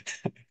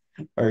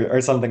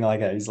or something like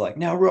that. He's like,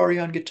 now Rory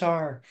on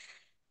guitar.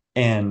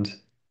 And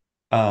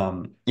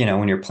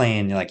when you're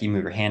playing, like you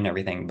move your hand and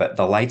everything, but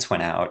the lights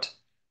went out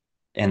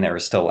and there were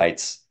still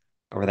lights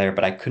over there,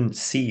 but I couldn't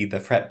see the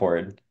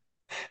fretboard.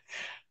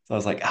 So I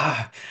was like,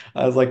 I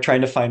was like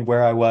trying to find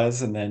where I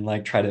was and then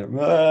like try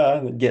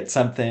to get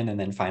something and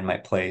then find my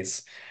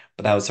place.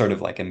 But that was sort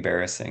of like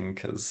embarrassing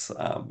because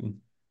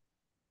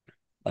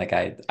like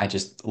I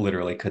just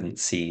literally couldn't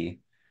see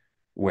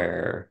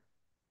where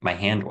my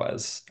hand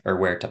was or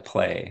where to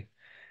play.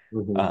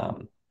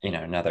 Mhm.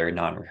 Another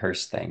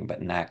non-rehearsed thing, but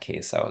in that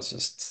case, I was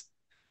just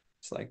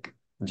it's like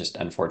just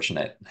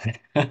unfortunate.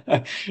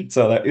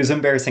 So it was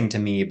embarrassing to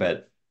me,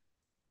 but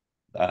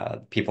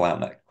people out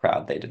in the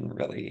crowd, they didn't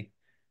really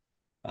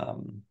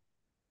um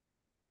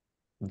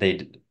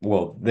they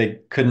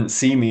couldn't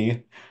see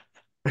me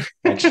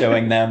like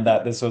showing them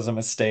that this was a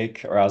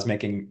mistake or I was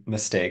making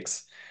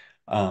mistakes.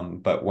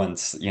 But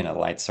once,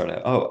 lights sort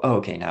of, oh,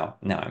 okay, now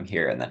I'm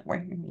here, and then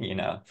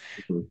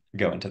Mhm.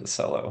 go into the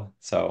solo.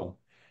 So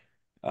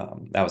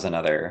that was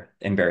another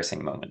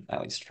embarrassing moment,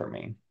 at least for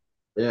me.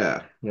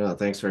 Yeah, no,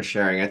 thanks for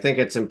sharing. I think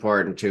it's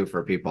important too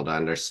for people to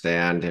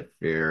understand if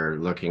you're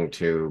looking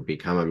to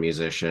become a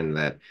musician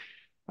that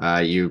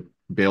you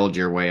build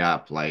your way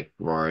up, like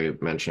Rory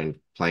mentioned,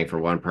 playing for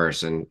one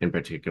person, in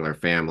particular,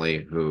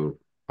 family who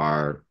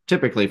are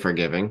typically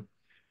forgiving.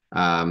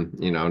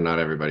 Not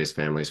everybody's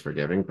family is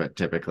forgiving, but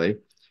typically.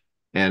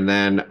 And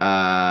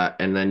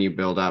then you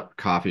build up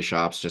coffee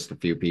shops, just a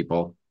few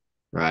people,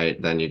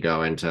 right? Then you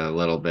go into a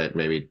little bit,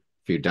 maybe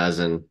a few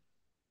dozen,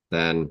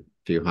 then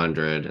a few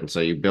hundred. And so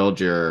you build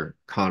your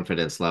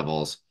confidence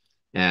levels.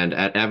 And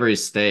at every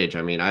stage,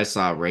 I mean, I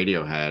saw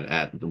Radiohead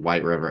at the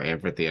White River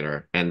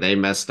Amphitheater, and they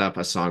messed up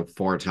a song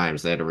four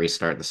times. They had to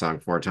restart the song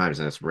four times,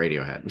 and it's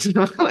Radiohead.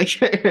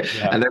 And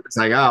Yeah. then it's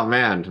like, oh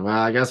man, well,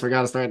 I guess we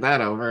got to start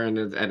that over.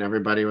 And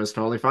everybody was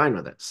totally fine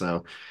with it.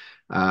 So,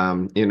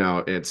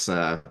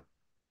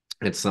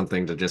 it's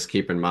something to just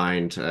keep in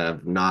mind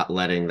of not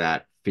letting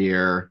that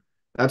fear.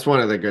 That's one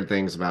of the good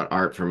things about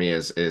art for me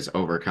is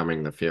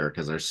overcoming the fear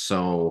because there's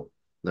so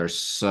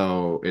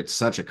it's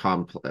such a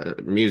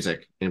complex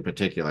music in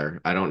particular.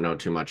 I don't know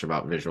too much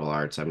about visual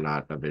arts. I'm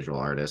not a visual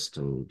artist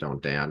and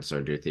don't dance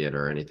or do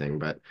theater or anything,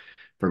 but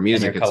for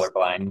And you're music it's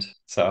colorblind.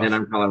 So, and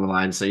I'm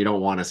colorblind, so you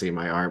don't want to see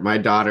my art. My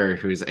daughter,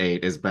 who's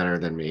 8, is better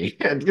than me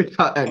at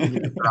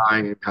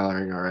drawing and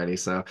coloring already.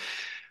 So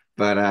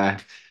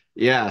but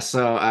yeah,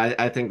 so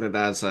I think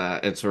that's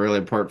it's really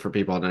important for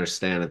people to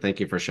understand. And thank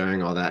you for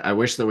sharing all that. I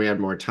wish that we had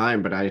more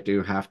time, but I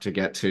do have to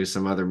get to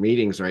some other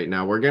meetings right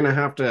now. We're gonna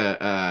have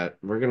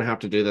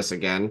to do this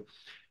again.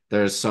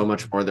 There's so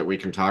much more that we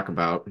can talk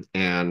about.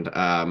 And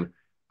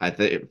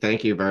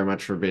thank you very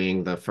much for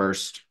being the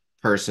first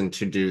person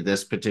to do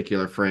this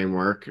particular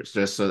framework,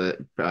 just so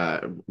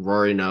that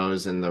Rory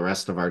knows and the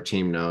rest of our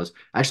team knows.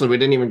 Actually, we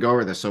didn't even go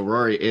over this. So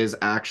Rory is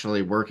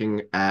actually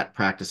working at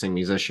practicing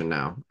musician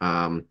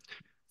now,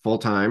 full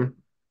time,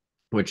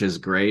 which is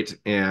great,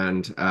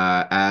 and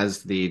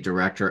as the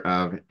director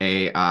of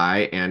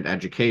AI and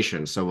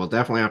education. So we'll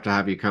definitely have to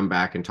have you come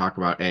back and talk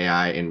about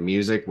AI in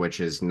music, which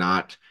is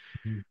not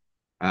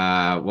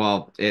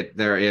well,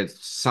 there is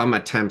some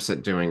attempts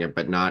at doing it,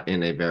 but not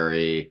in a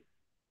very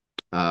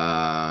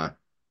uh,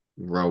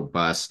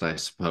 robust, I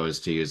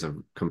suppose, to use a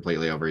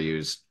completely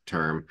overused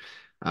term,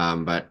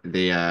 but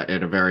the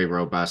in a very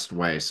robust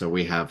way. So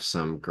we have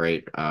some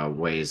great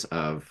ways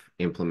of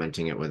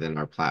implementing it within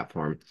our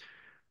platform,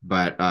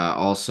 but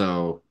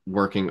also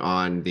working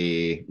on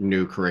the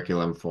new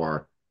curriculum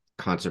for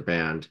concert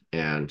band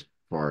and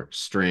for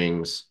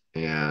strings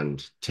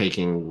and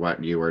taking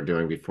what you were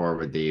doing before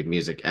with the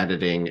music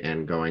editing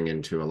and going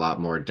into a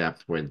lot more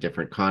depth with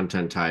different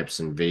content types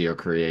and video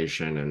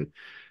creation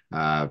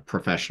and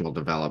professional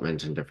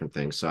development and different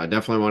things. So I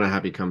definitely want to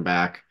have you come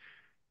back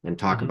and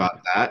talk Mhm. about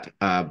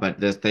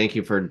that. Thank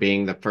you for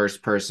being the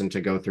first person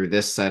to go through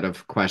this set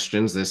of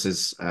questions. This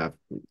is,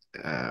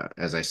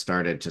 as I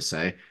started to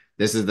say,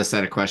 this is the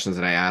set of questions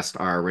that I asked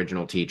our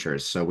original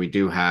teachers. So we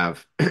do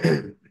have,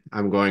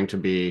 I'm going to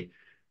be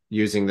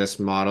using this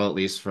model at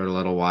least for a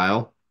little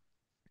while,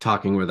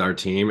 talking with our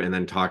team and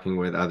then talking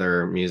with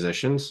other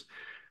musicians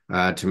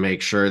to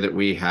make sure that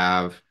we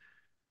have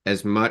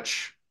as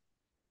much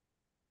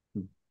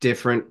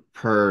different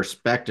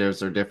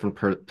perspectives or different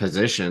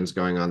positions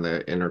going on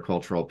the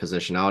intercultural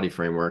positionality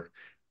framework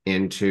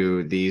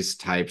into these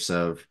types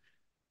of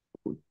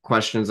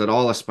questions that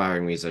all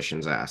aspiring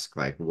musicians ask,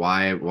 like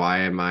why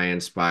am I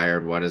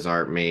inspired? What does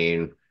art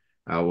mean?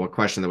 What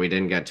question that we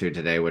didn't get to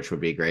today, which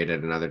would be great at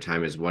another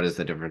time, is what is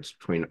the difference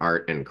between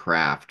art and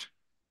craft?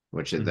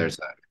 Which is, Mhm. there's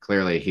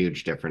clearly a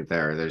huge difference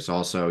there. There's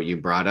also, you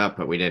brought up,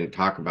 but we didn't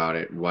talk about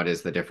it. What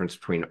is the difference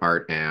between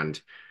art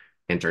and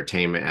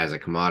entertainment as a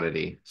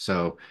commodity?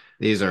 So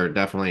these are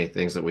definitely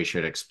things that we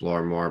should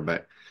explore more.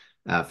 But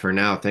for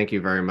now, thank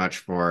you very much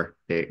for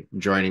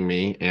joining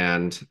me,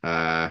 and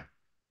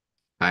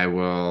I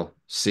will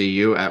see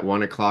you at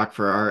 1 o'clock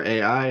for our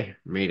AI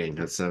meeting.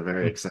 That's a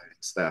very exciting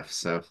stuff.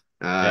 So,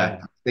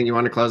 Yeah. anything you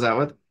want to close out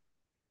with?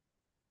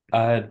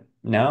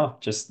 No,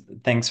 just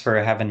thanks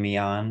for having me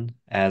on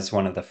as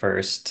one of the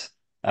first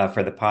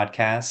for the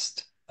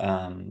podcast.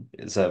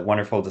 It's a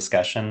wonderful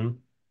discussion.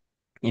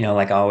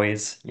 Like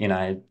always,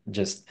 I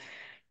just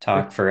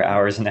talk for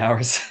hours and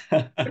hours.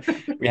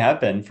 We have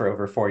been for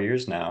over 4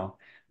 years now,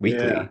 Yeah,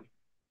 weekly.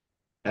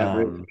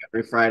 every Um,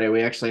 every Friday.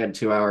 We actually had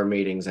 2-hour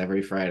meetings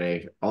every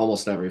Friday,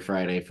 almost every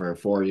Friday for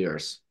 4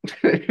 years.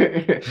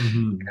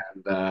 mhm.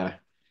 And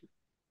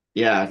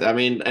yeah, I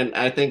mean, and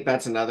I think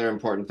that's another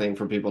important thing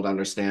for people to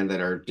understand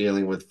that are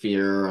dealing with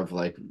fear of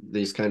like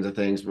these kinds of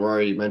things.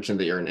 Rory, you mentioned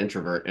that you're an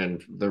introvert,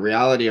 and the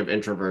reality of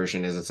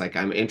introversion is it's like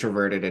I'm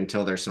introverted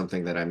until there's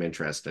something that I'm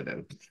interested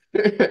in.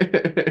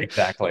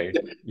 Exactly.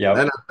 Then Yep.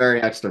 I'm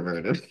very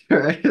extroverted,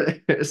 right?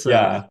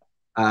 Yeah.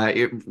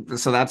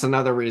 So that's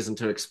another reason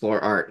to explore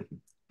art,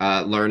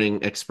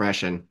 learning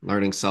expression,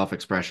 learning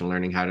self-expression,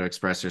 learning how to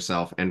express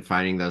yourself, and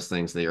finding those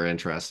things that you're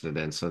interested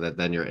in, so that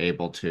then you're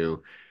able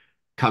to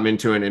come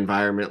into an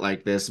environment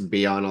like this,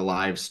 be on a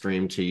live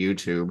stream to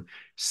YouTube,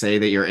 say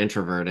that you're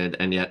introverted,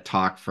 and yet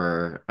talk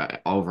for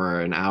over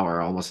an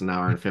hour, almost an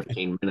hour and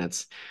 15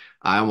 minutes.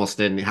 I almost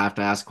didn't have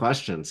to ask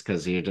questions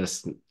because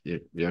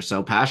you're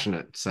so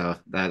passionate. So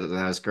that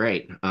was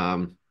great.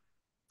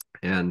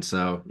 And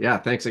so, yeah,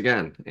 thanks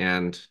again.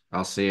 And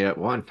I'll see you at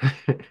 1.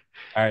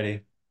 Alrighty.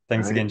 All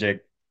Thanks right. again, Jake.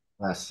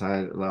 Yes,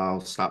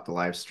 I'll stop the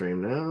live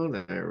stream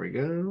now. There we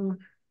go.